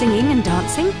arts of singing and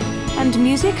dancing, and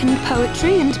music and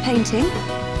poetry and painting.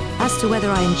 As to whether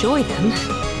I enjoy them...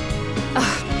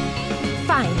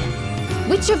 Fine.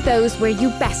 Which of those were you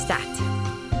best at?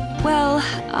 Well,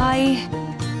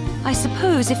 I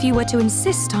suppose if you were to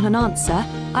insist on an answer,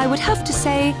 I would have to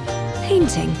say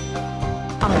painting.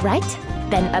 All right,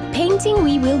 then a painting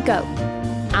we will go.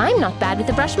 I'm not bad with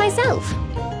a brush myself.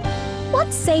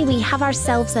 What say we have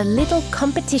ourselves a little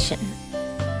competition?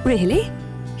 Really?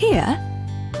 Here?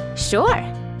 Sure,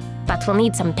 but we'll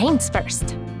need some paints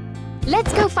first.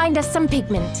 Let's go find us some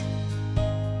pigment.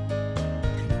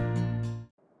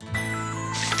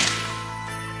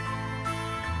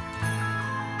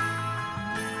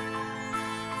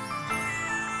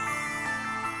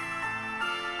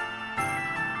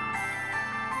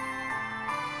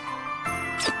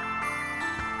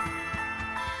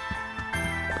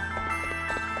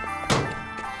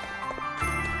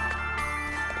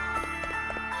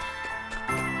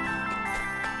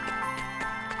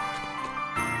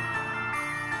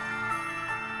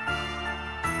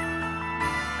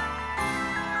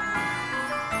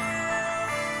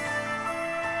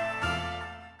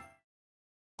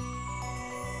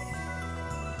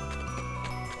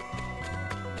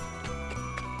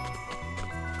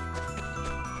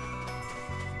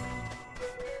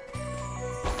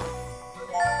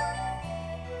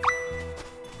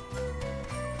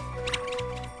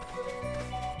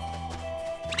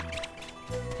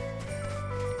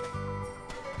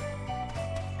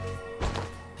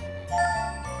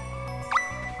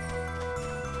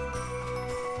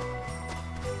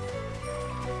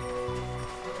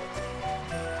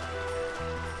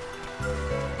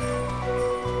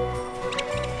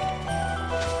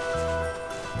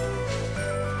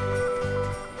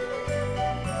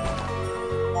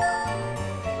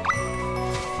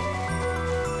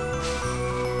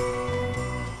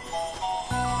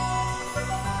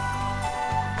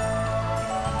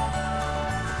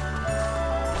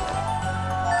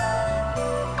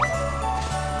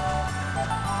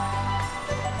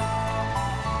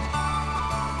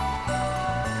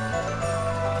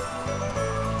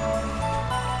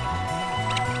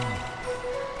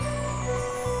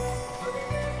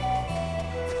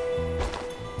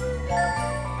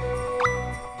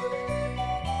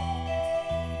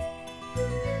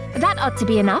 That ought to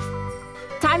be enough.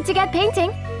 Time to get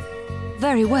painting.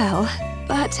 Very well,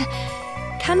 but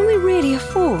can we really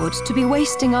afford to be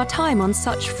wasting our time on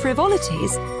such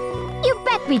frivolities? You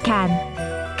bet we can.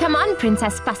 Come on,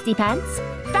 Princess Fusty Pants.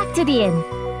 Back to the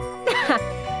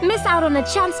inn. Miss out on a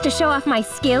chance to show off my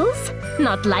skills?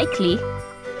 Not likely.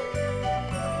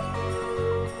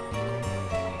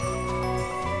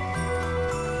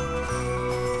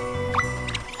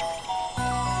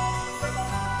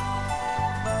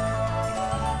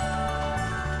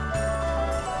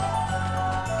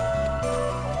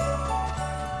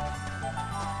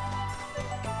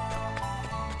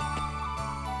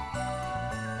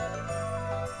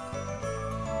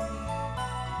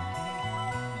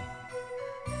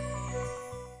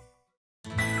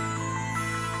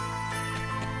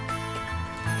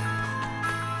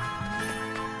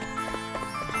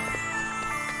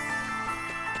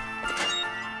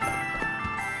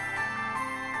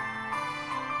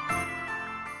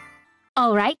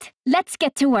 All right, let's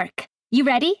get to work. You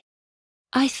ready?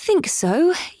 I think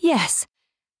so, yes.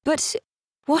 But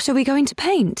what are we going to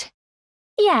paint?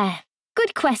 Yeah,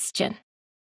 good question.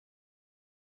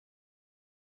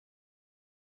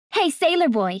 Hey, sailor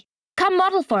boy, come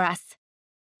model for us.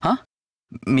 Huh?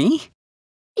 Me?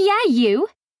 Yeah, you.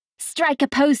 Strike a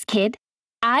pose, kid.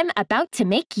 I'm about to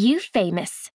make you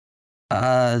famous.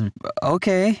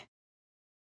 Okay.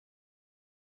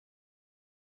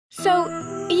 So,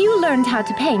 you learned how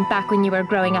to paint back when you were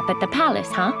growing up at the palace,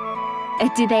 huh?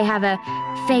 Did they have a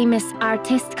famous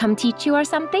artist come teach you or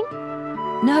something?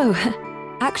 No,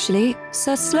 actually,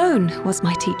 Sir Sloane was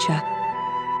my teacher.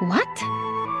 What?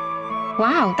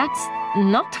 Wow, that's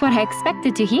not what I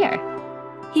expected to hear.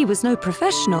 He was no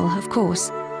professional, of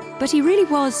course, but he really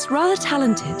was rather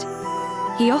talented.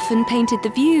 He often painted the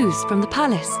views from the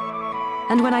palace,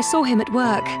 and when I saw him at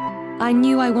work, I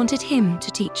knew I wanted him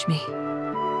to teach me.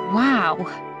 Wow.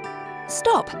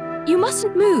 Stop! You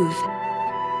mustn't move.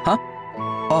 Huh?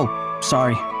 Oh,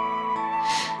 sorry.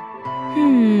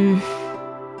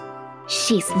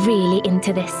 She's really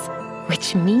into this,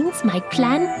 which means my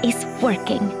plan is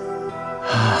working.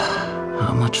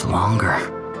 How much longer?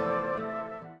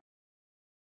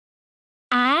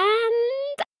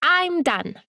 And I'm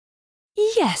done.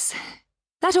 Yes,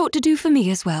 that ought to do for me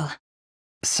as well.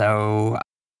 So,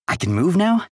 I can move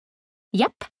now?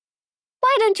 Yep.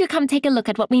 Why don't you come take a look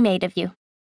at what we made of you?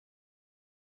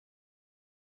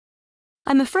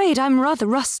 I'm afraid I'm rather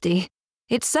rusty.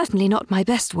 It's certainly not my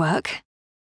best work.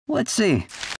 Let's see.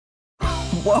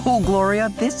 Whoa, Gloria,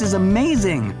 this is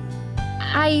amazing!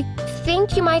 I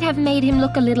think you might have made him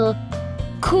look a little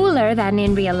cooler than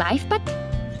in real life, but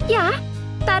yeah,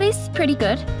 that is pretty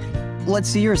good. Let's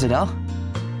see yours, Adele.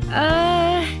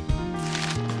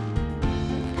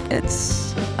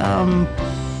 It's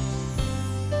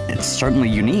certainly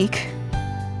unique,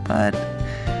 but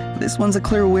this one's a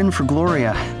clear win for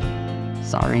Gloria.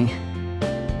 Sorry.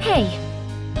 Hey,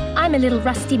 I'm a little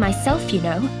rusty myself, you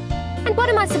know. And what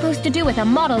am I supposed to do with a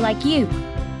model like you?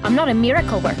 I'm not a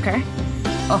miracle worker.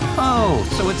 Oh,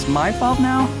 so it's my fault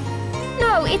now?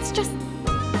 No, it's just...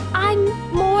 I'm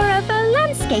more of a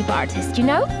landscape artist, you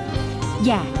know?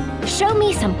 Yeah, show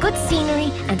me some good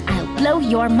scenery and I'll blow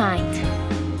your mind.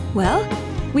 Well,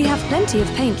 we have plenty of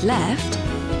paint left.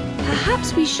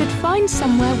 Perhaps we should find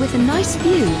somewhere with a nice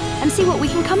view and see what we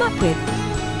can come up with.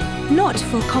 Not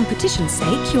for competition's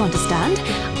sake, you understand.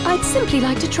 I'd simply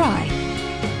like to try.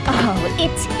 Oh,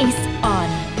 it is on.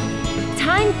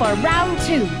 Time for round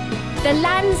 2. The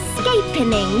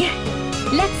landscaping.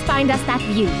 Let's find us that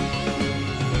view.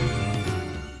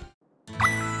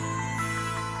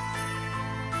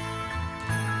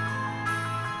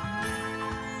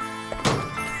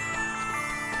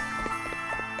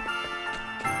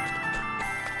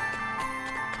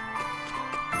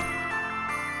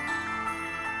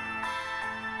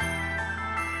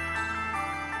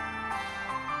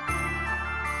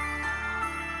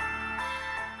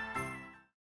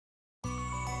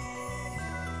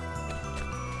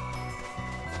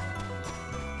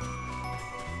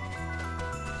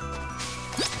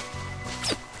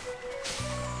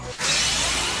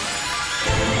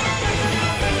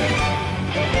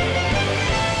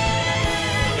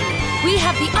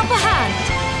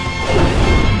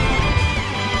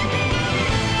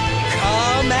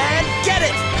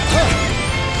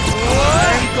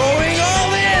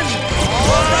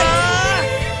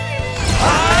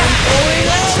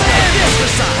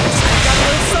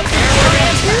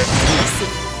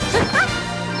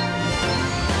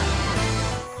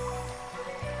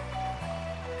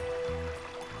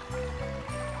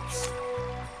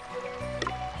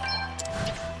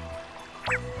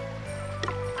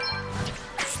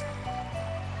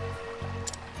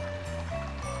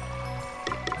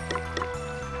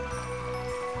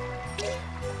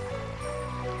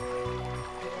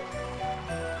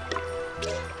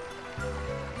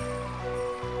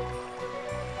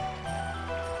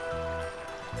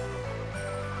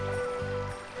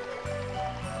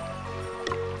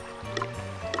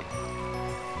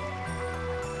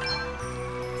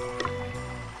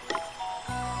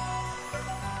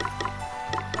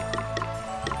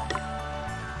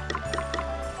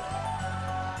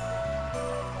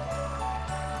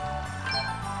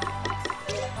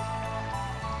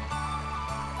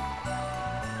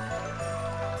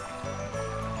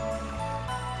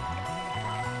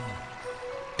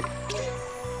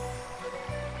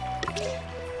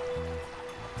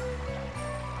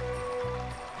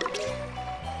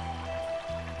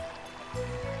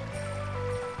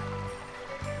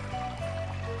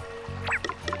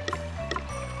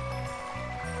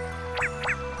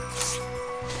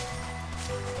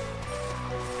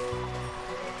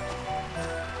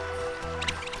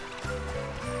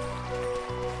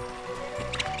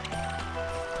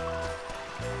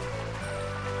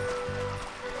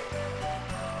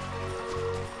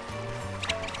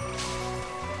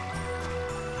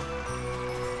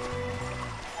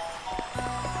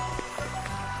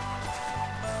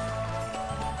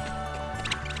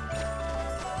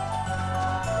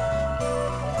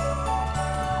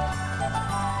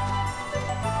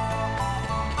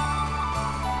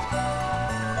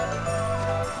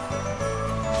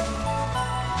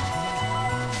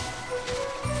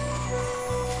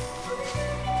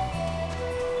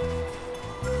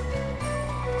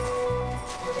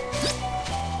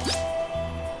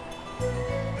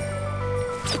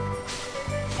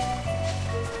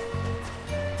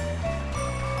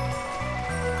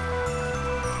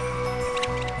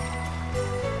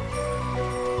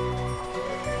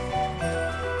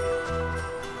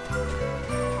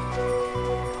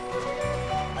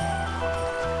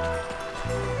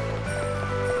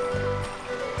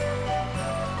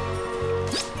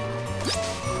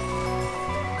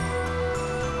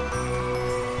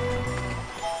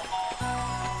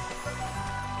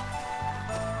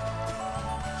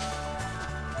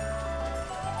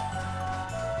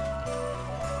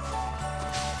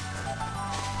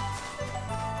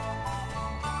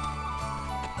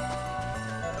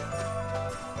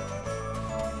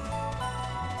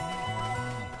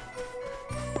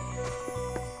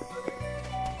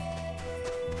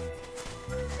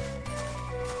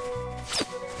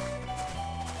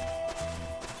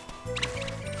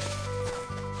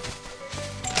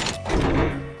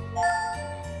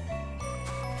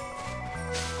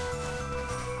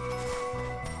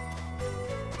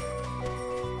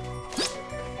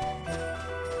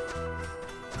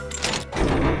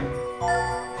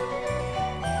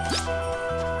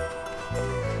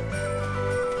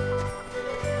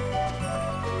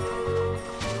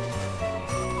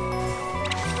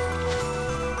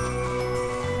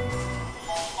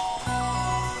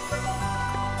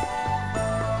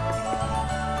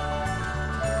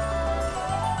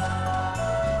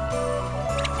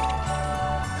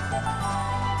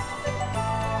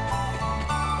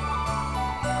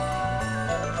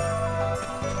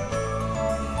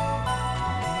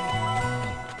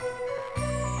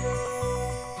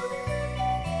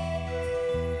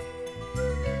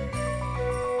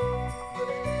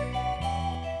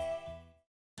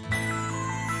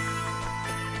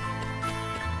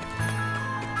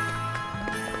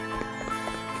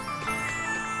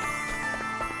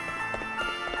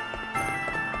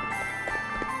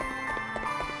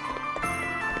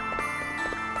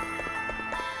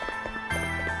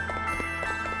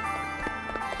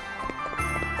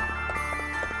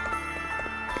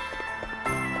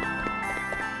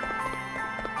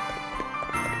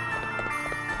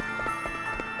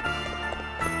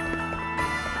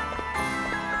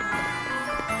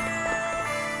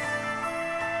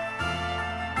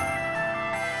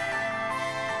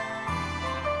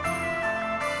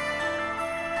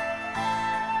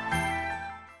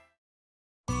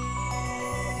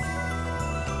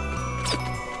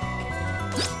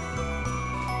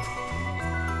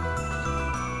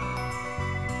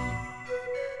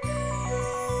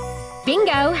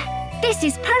 Bingo! This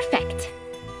is perfect.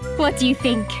 What do you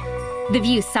think? The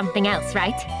view's something else,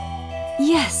 right?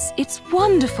 Yes, it's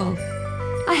wonderful.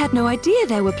 I had no idea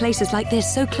there were places like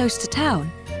this so close to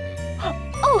town.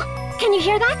 Oh, can you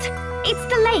hear that? It's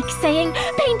the lake saying,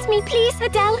 "Paint me, please,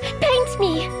 Adele, paint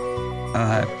me."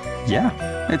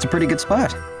 Yeah, it's a pretty good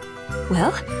spot.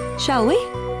 Well, shall we?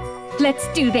 Let's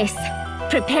do this.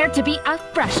 Prepare to be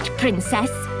outbrushed, princess.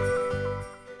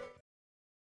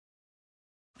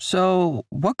 So,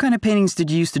 what kind of paintings did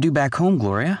you used to do back home,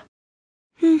 Gloria?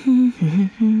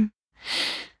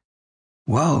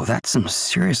 Whoa, that's some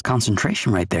serious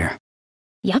concentration right there.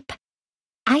 Yup.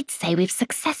 I'd say we've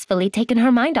successfully taken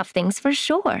her mind off things for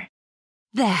sure.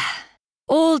 There.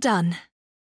 All done.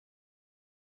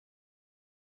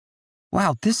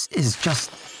 Wow, this is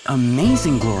just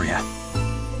amazing, Gloria.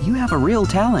 You have a real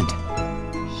talent.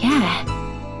 Yeah.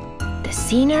 The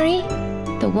scenery,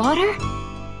 the water.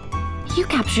 You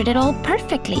captured it all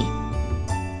perfectly.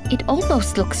 It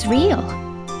almost looks real.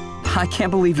 I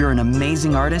can't believe you're an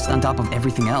amazing artist on top of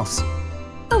everything else.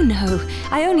 Oh no,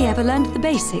 I only ever learned the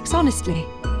basics, honestly.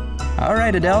 All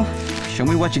right, Adele, show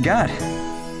me what you got.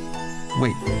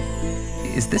 Wait,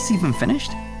 is this even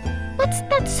finished? What's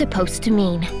that supposed to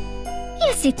mean?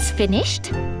 Yes, it's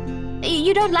finished.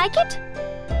 You don't like it?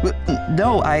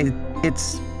 No,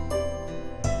 it's...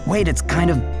 Wait, it's kind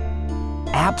of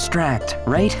abstract,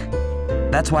 right?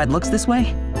 That's why it looks this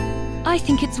way? I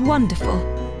think it's wonderful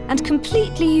and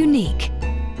completely unique.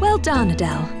 Well done,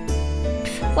 Adele.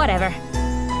 Whatever.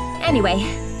 Anyway,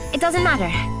 it doesn't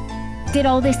matter. Did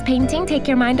all this painting take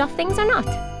your mind off things or not?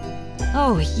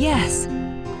 Oh, yes.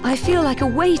 I feel like a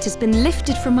weight has been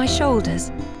lifted from my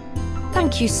shoulders.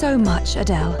 Thank you so much,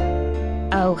 Adele.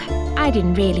 Oh, I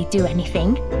didn't really do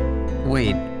anything.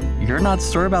 Wait, you're not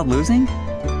sure about losing?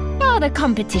 Oh, the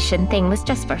competition thing was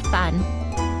just for fun.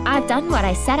 I've done what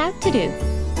I set out to do.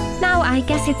 Now I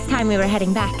guess it's time we were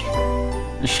heading back.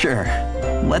 Sure.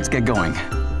 Let's get going.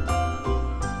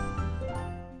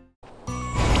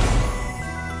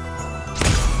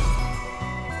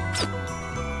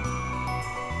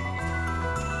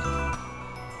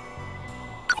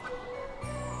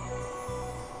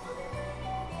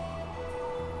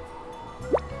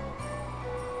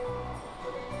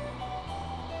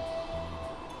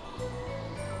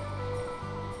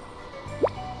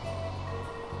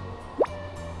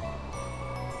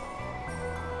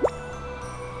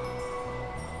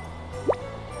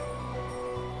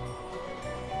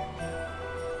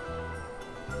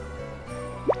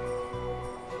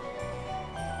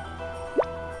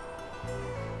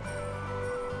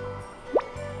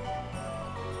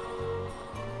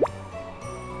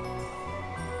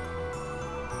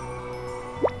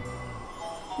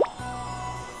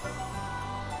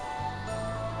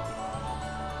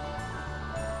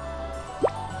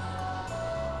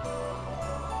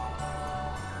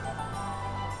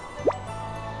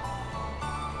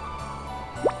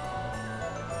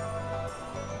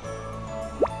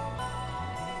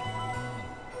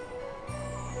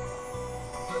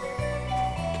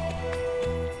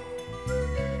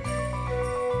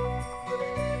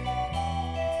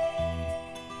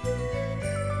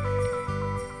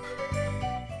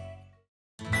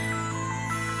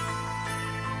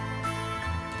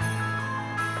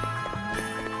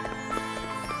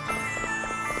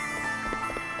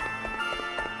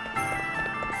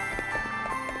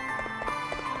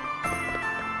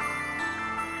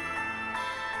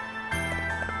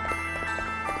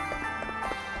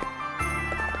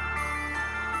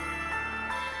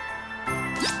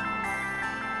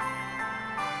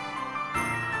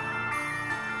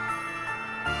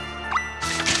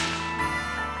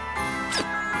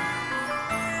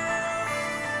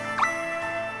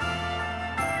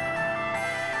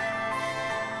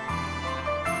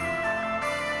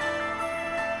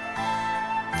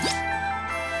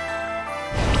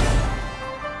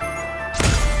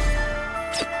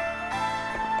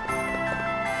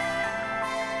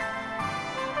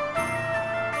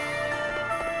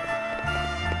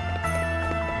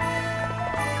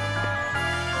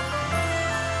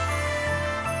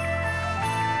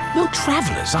 You're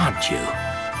travellers, aren't you?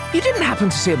 You didn't happen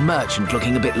to see a merchant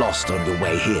looking a bit lost on your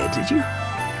way here, did you?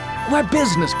 We're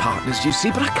business partners, you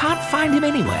see, but I can't find him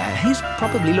anywhere. He's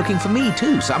probably looking for me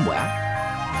too, somewhere.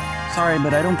 Sorry,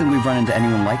 but I don't think we've run into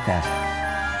anyone like that.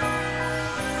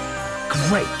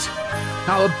 Great.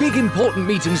 Our big important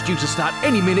meeting's due to start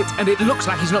any minute, and it looks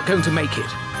like he's not going to make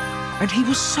it. And he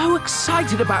was so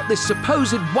excited about this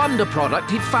supposed wonder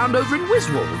product he'd found over in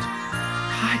Wiswold.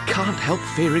 I can't help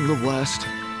fearing the worst.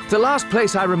 The last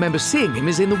place I remember seeing him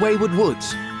is in the Wayward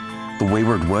Woods. The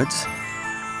Wayward Woods?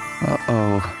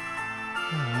 Uh-oh.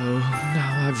 Oh,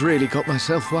 I've really got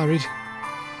myself worried.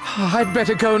 I'd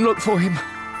better go and look for him.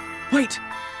 Wait,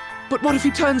 but what if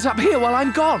he turns up here while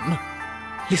I'm gone?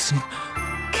 Listen,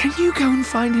 can you go and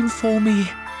find him for me?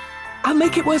 I'll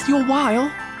make it worth your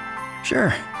while.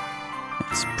 Sure.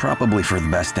 It's probably for the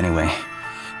best anyway.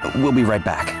 We'll be right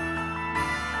back.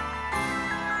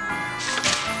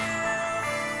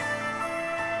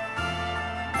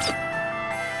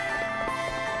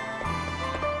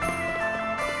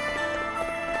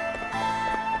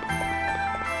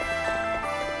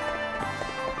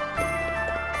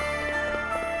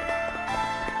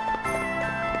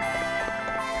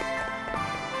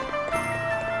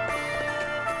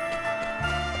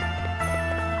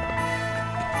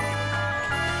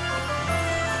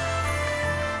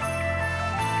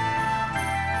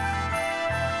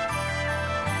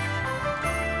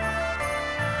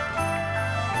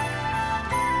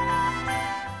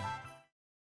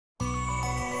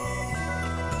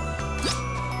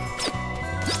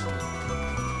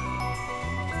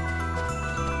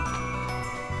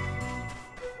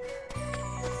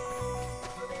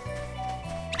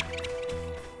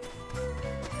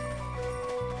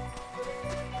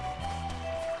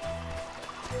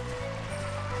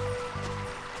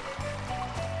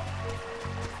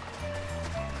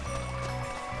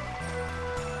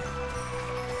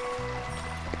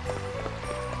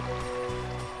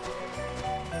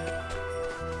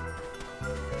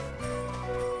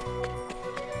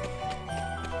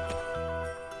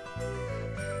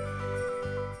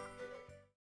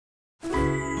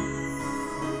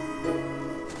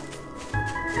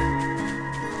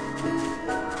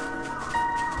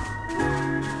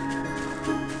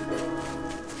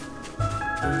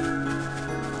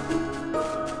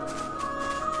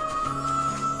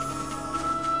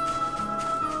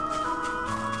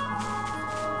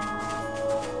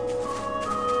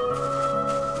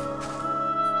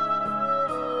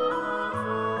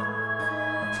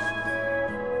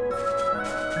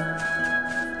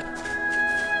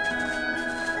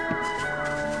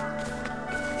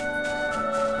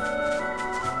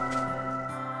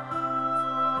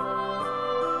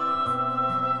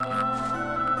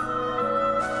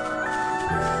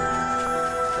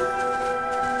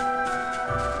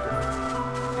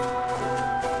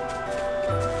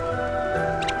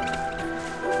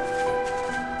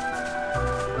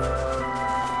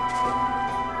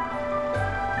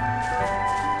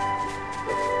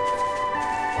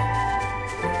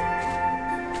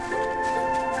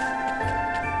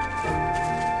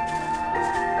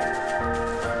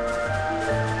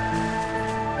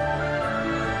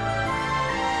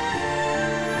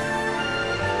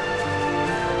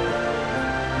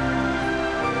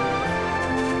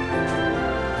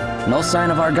 No sign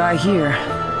of our guy here,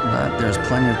 but there's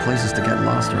plenty of places to get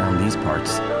lost around these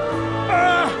parts.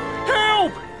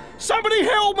 Help! Somebody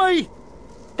help me!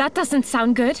 That doesn't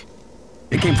sound good.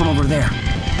 It came from over there.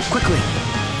 Quickly!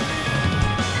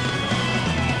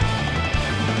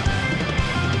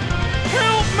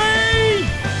 Help me!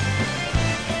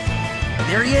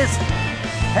 There he is!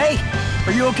 Hey,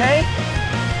 are you okay?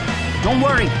 Don't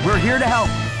worry, we're here to help.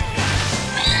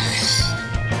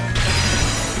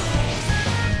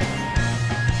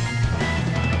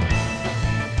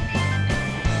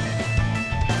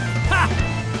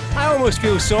 I almost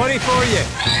feel sorry for you.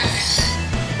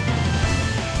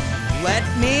 Let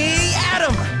me at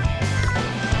him!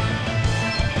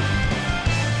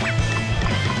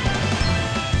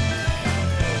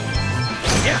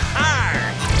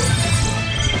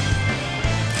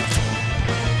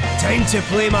 Time to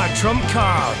play my trump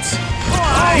cards.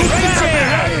 Aye,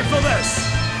 ready for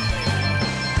this.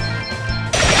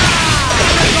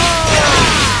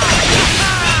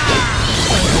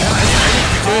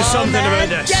 Do something about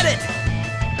this. Get it!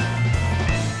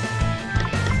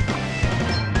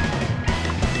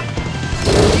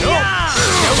 No,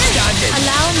 outstanding.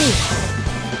 Allow me.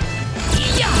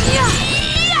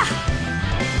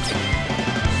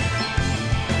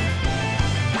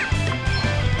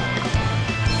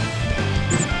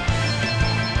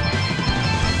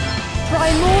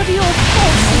 Primordial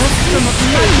forces from a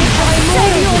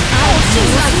primordial forces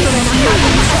from a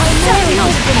primordial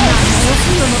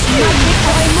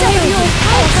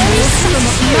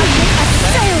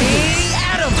Let me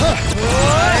at him!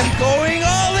 I'm going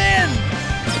all in!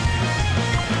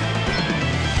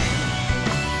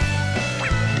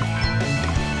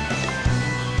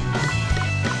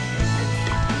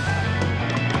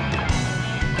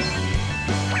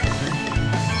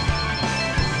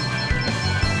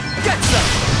 Get some!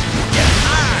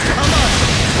 Come on!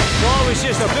 Well, it was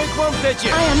just a big one, did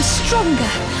you? I am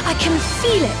stronger. I can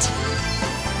feel it.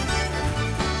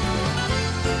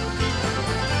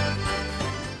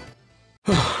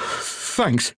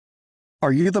 Thanks.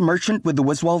 Are you the merchant with the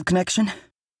Wiswald connection?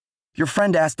 Your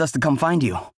friend asked us to come find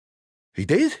you. He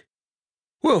did?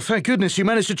 Well, thank goodness you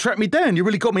managed to track me down. You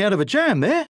really got me out of a jam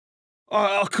there.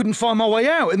 I couldn't find my way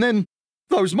out, and then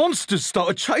those monsters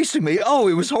started chasing me. Oh,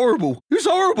 it was horrible. It was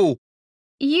horrible.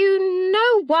 You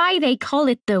know why they call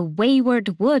it the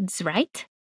Wayward Woods, right?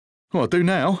 Well, I do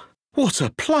now. What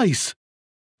a place.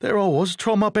 There I was,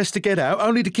 trying my best to get out,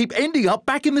 only to keep ending up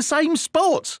back in the same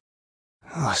spot.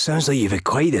 Oh, sounds like you've had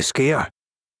quite a scare.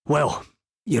 Well,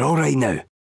 you're all right now.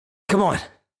 Come on,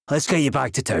 let's get you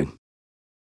back to town.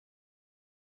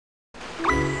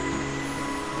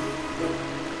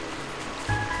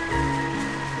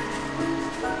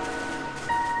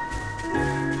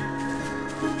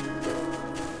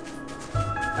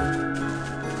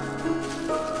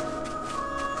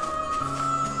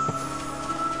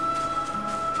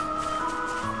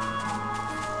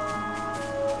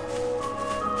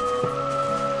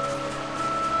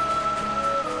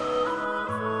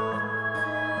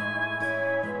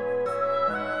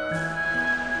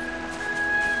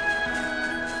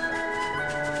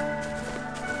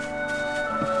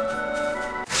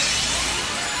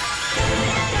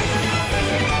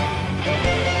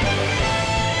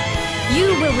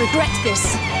 Regret this.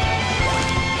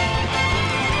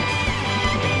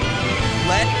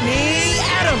 Let me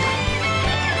at him!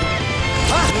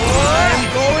 I'm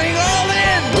going all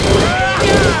in!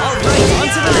 Alright, on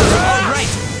to the next.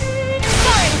 Alright!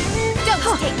 Sorry!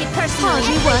 Don't take it personally.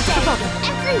 Hardly worth the bother.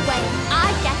 Every wedding, I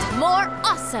get more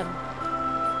awesome.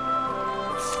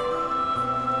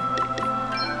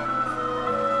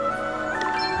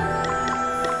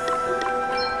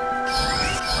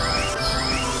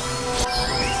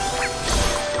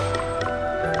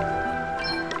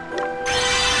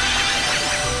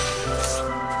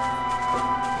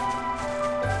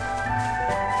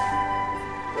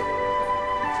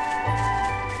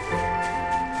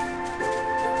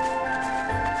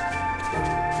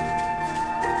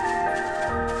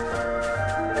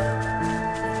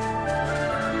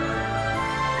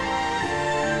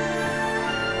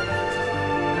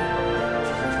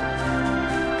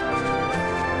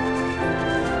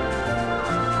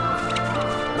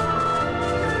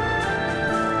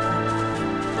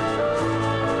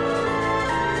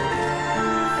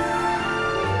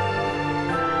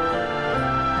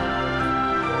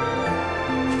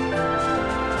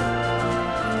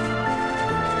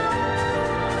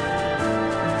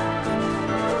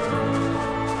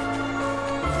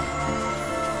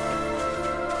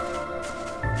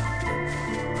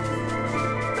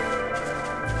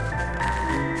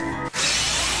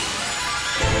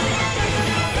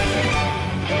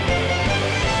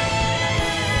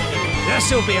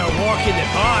 This'll be a walk in the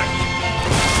park.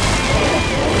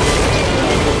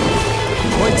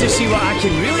 Want to see what I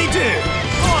can really do?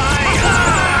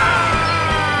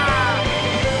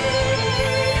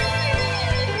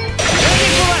 Ready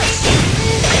for this?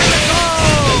 Here we go!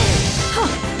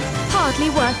 Hardly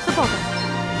worth the bother.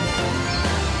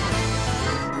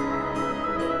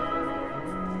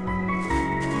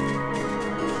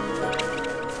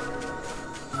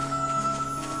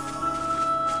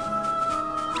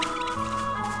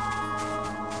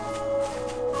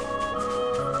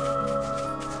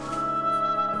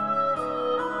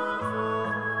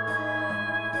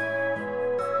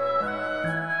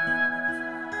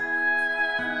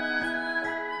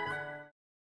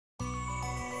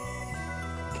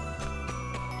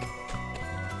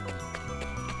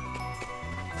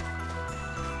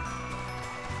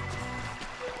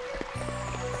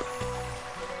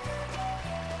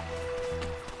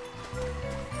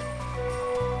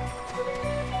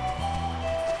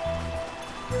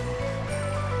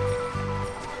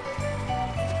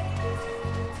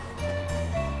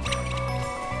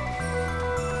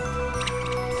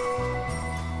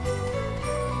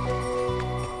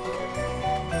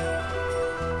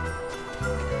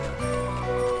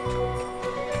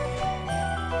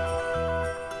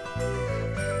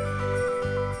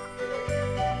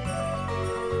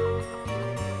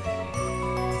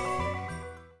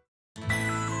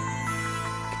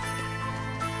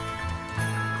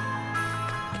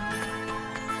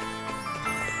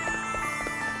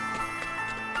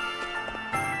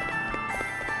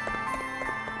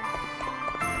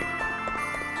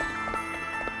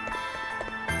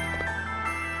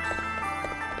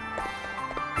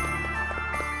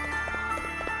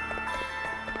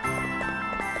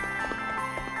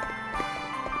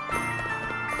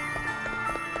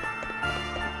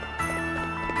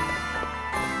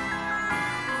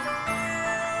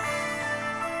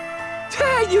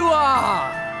 There you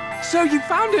are! So you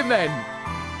found him then?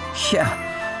 Yeah,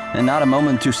 and not a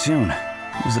moment too soon.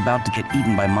 was about to get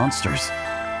eaten by monsters.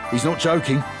 He's not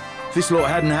joking. If this lot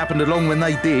hadn't happened along when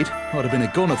they did, I'd have been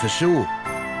a goner for sure.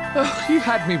 Oh, you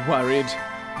had me worried.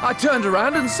 I turned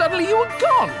around and suddenly you were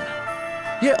gone.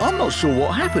 Yeah, I'm not sure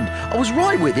what happened. I was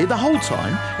right with you the whole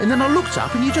time, and then I looked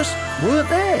up and you just weren't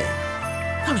there.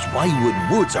 Those wayward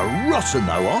woods are rotten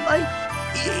though, aren't they?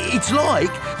 It's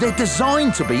like they're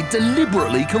designed to be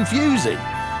deliberately confusing.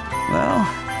 Well,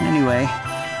 anyway,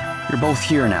 you're both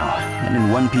here now, and in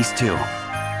one piece too.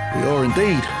 We are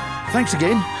indeed. Thanks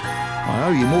again. I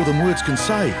owe you more than words can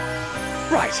say.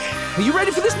 Right, are you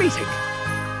ready for this meeting?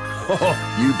 Oh,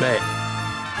 you bet.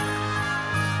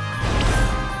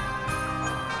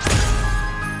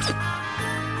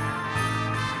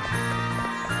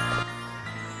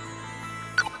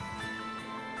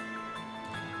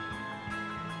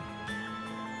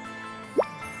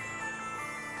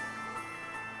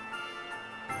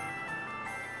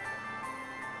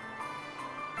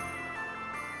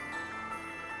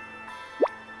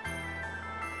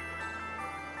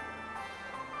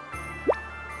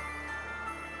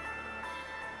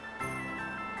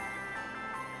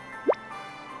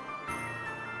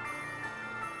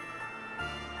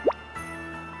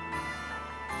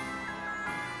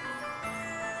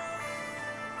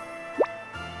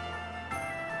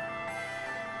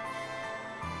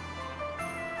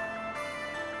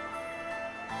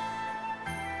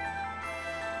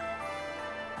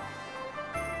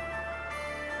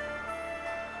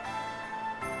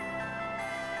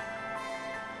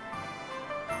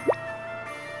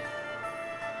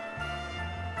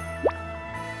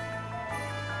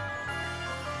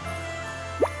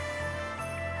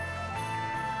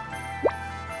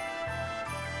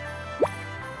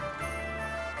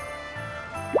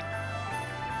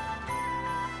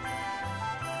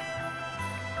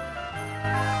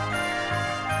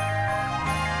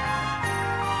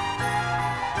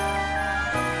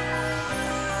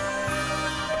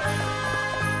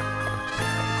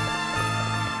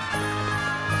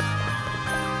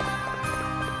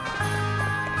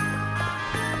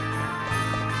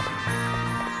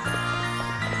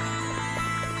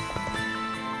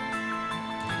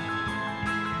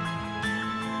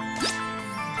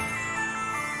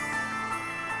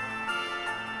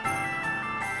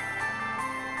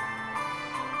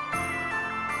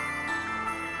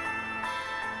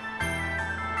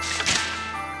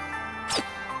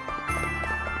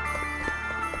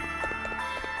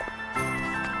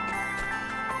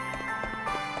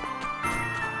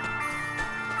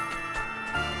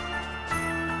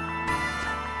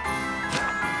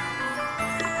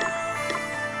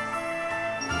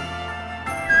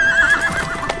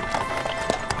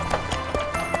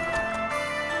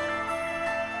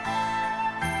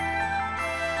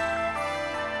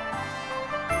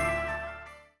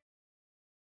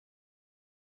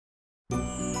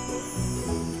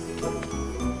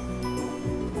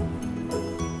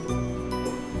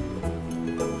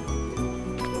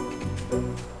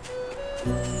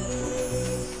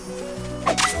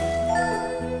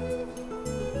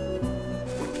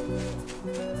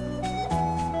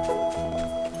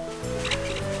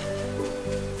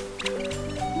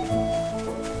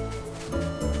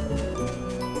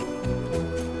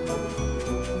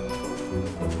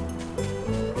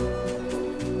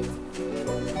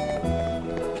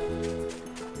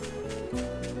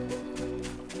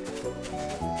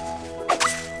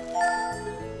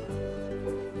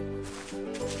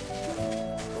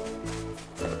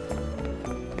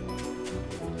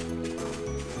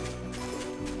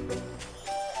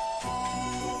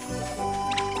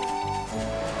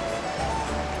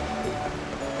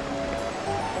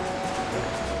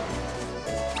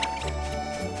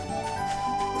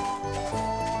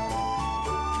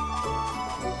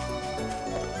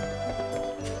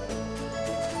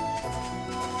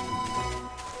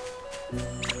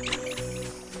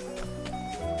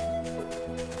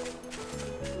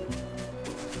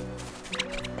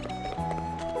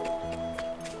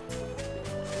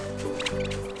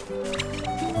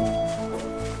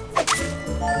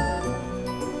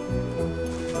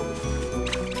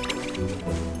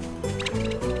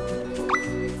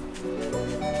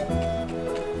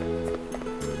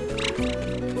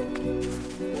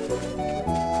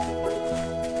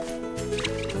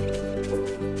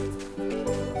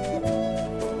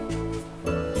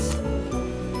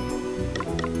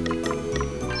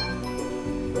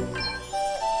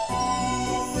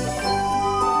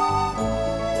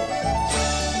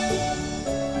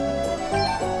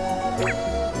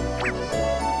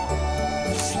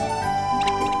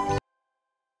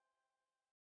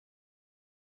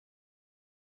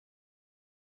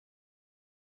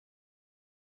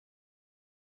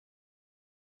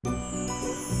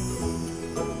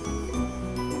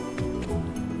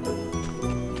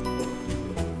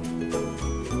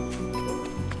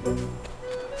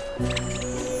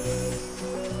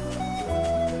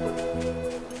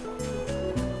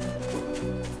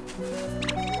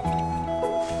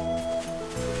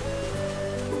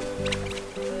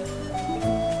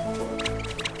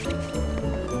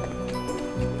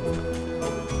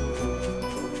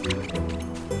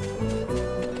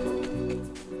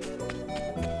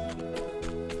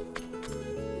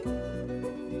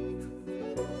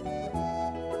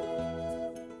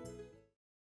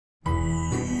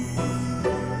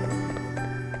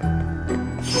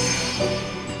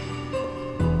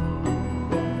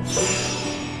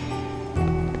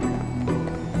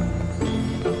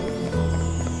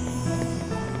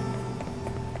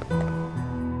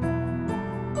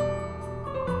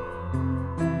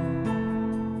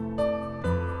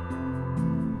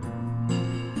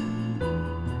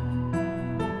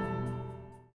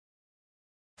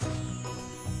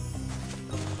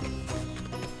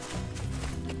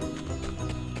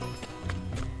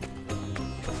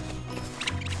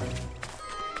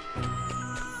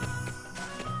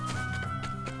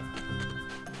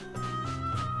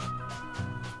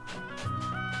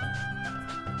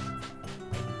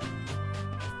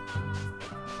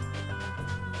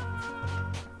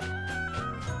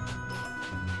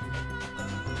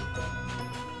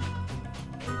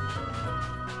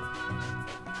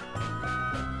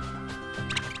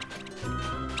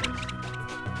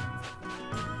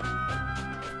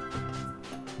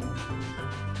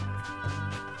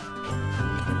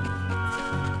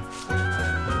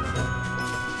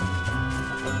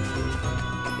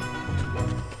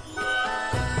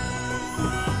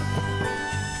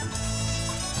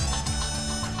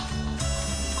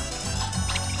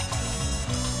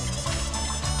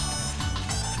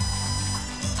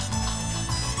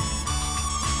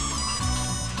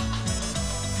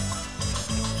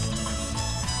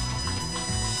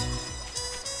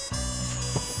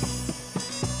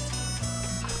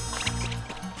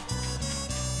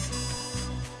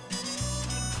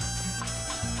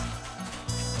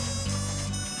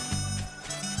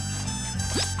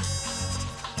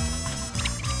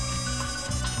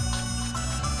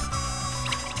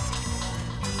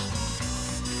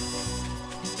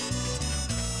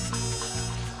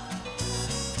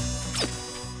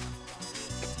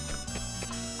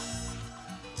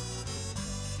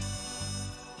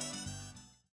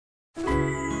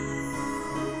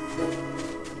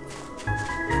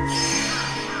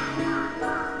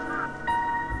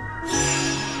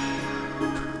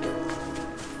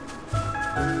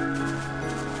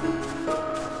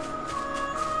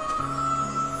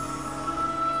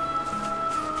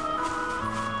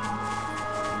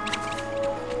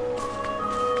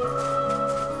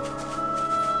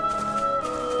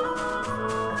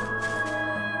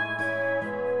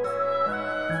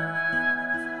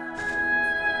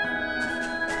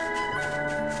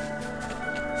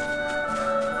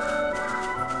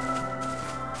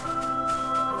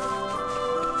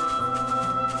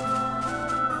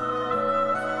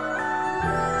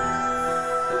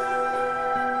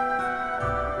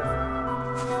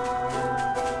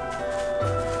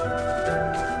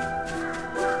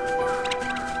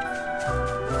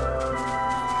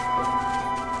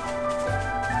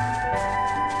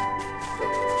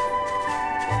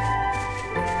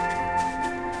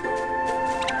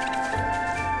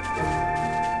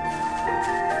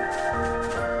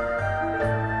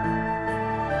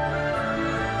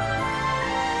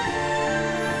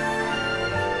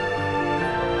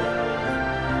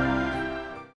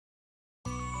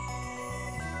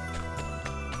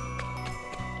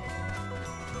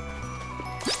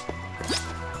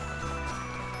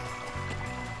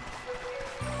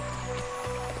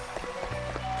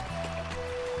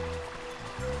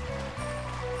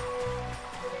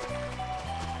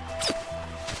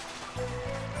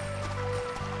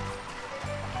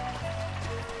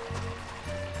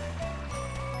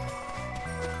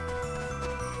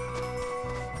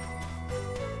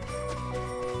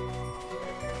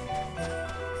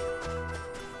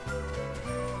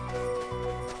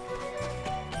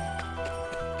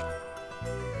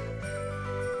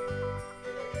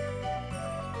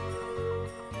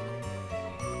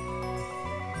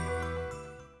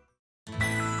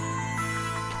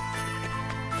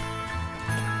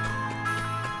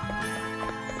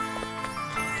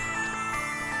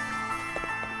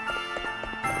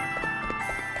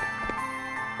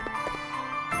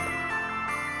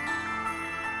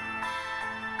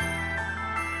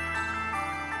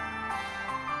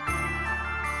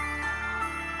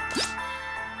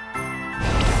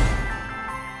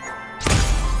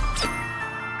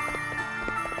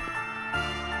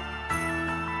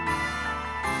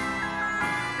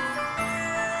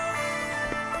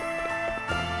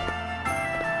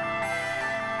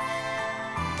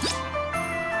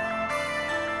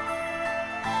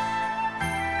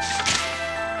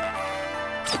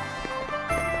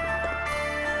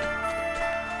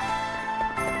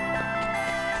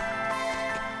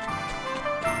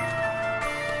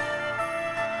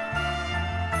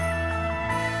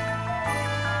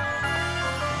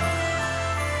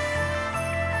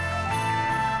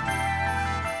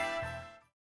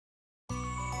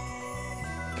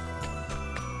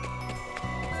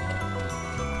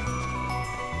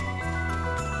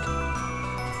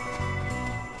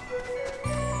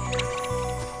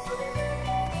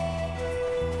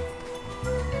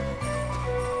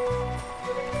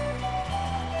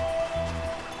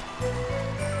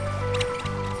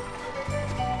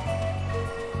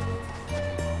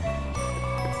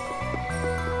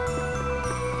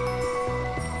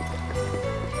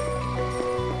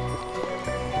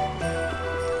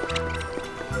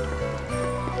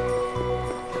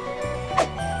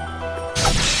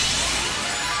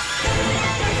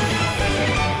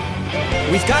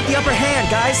 We've got the upper hand,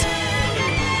 guys.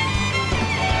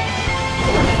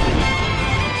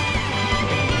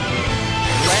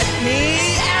 Let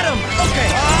me at him. Okay.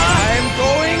 I'm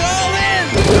going all in.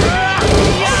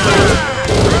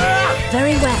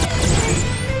 Very well.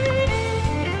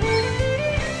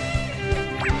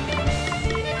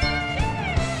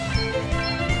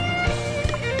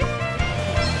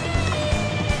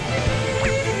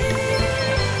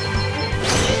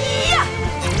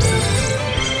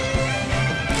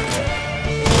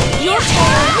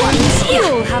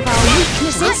 You'll have our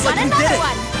weaknesses. Looks like we did it.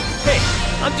 One. Hey,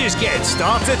 I'm just getting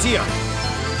started here.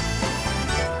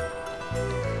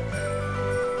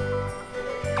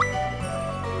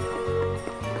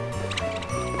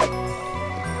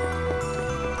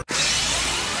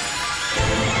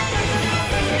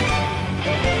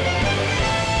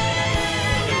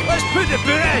 Let's put the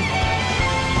boot in.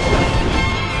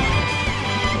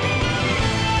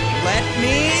 Let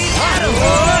me at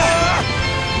him.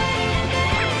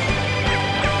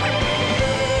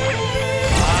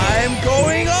 I'm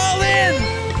going all in!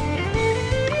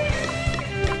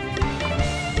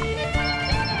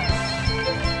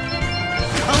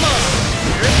 Come on!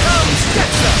 Here it comes! Get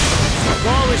some!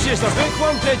 Thought it was just a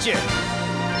bookworm, did you?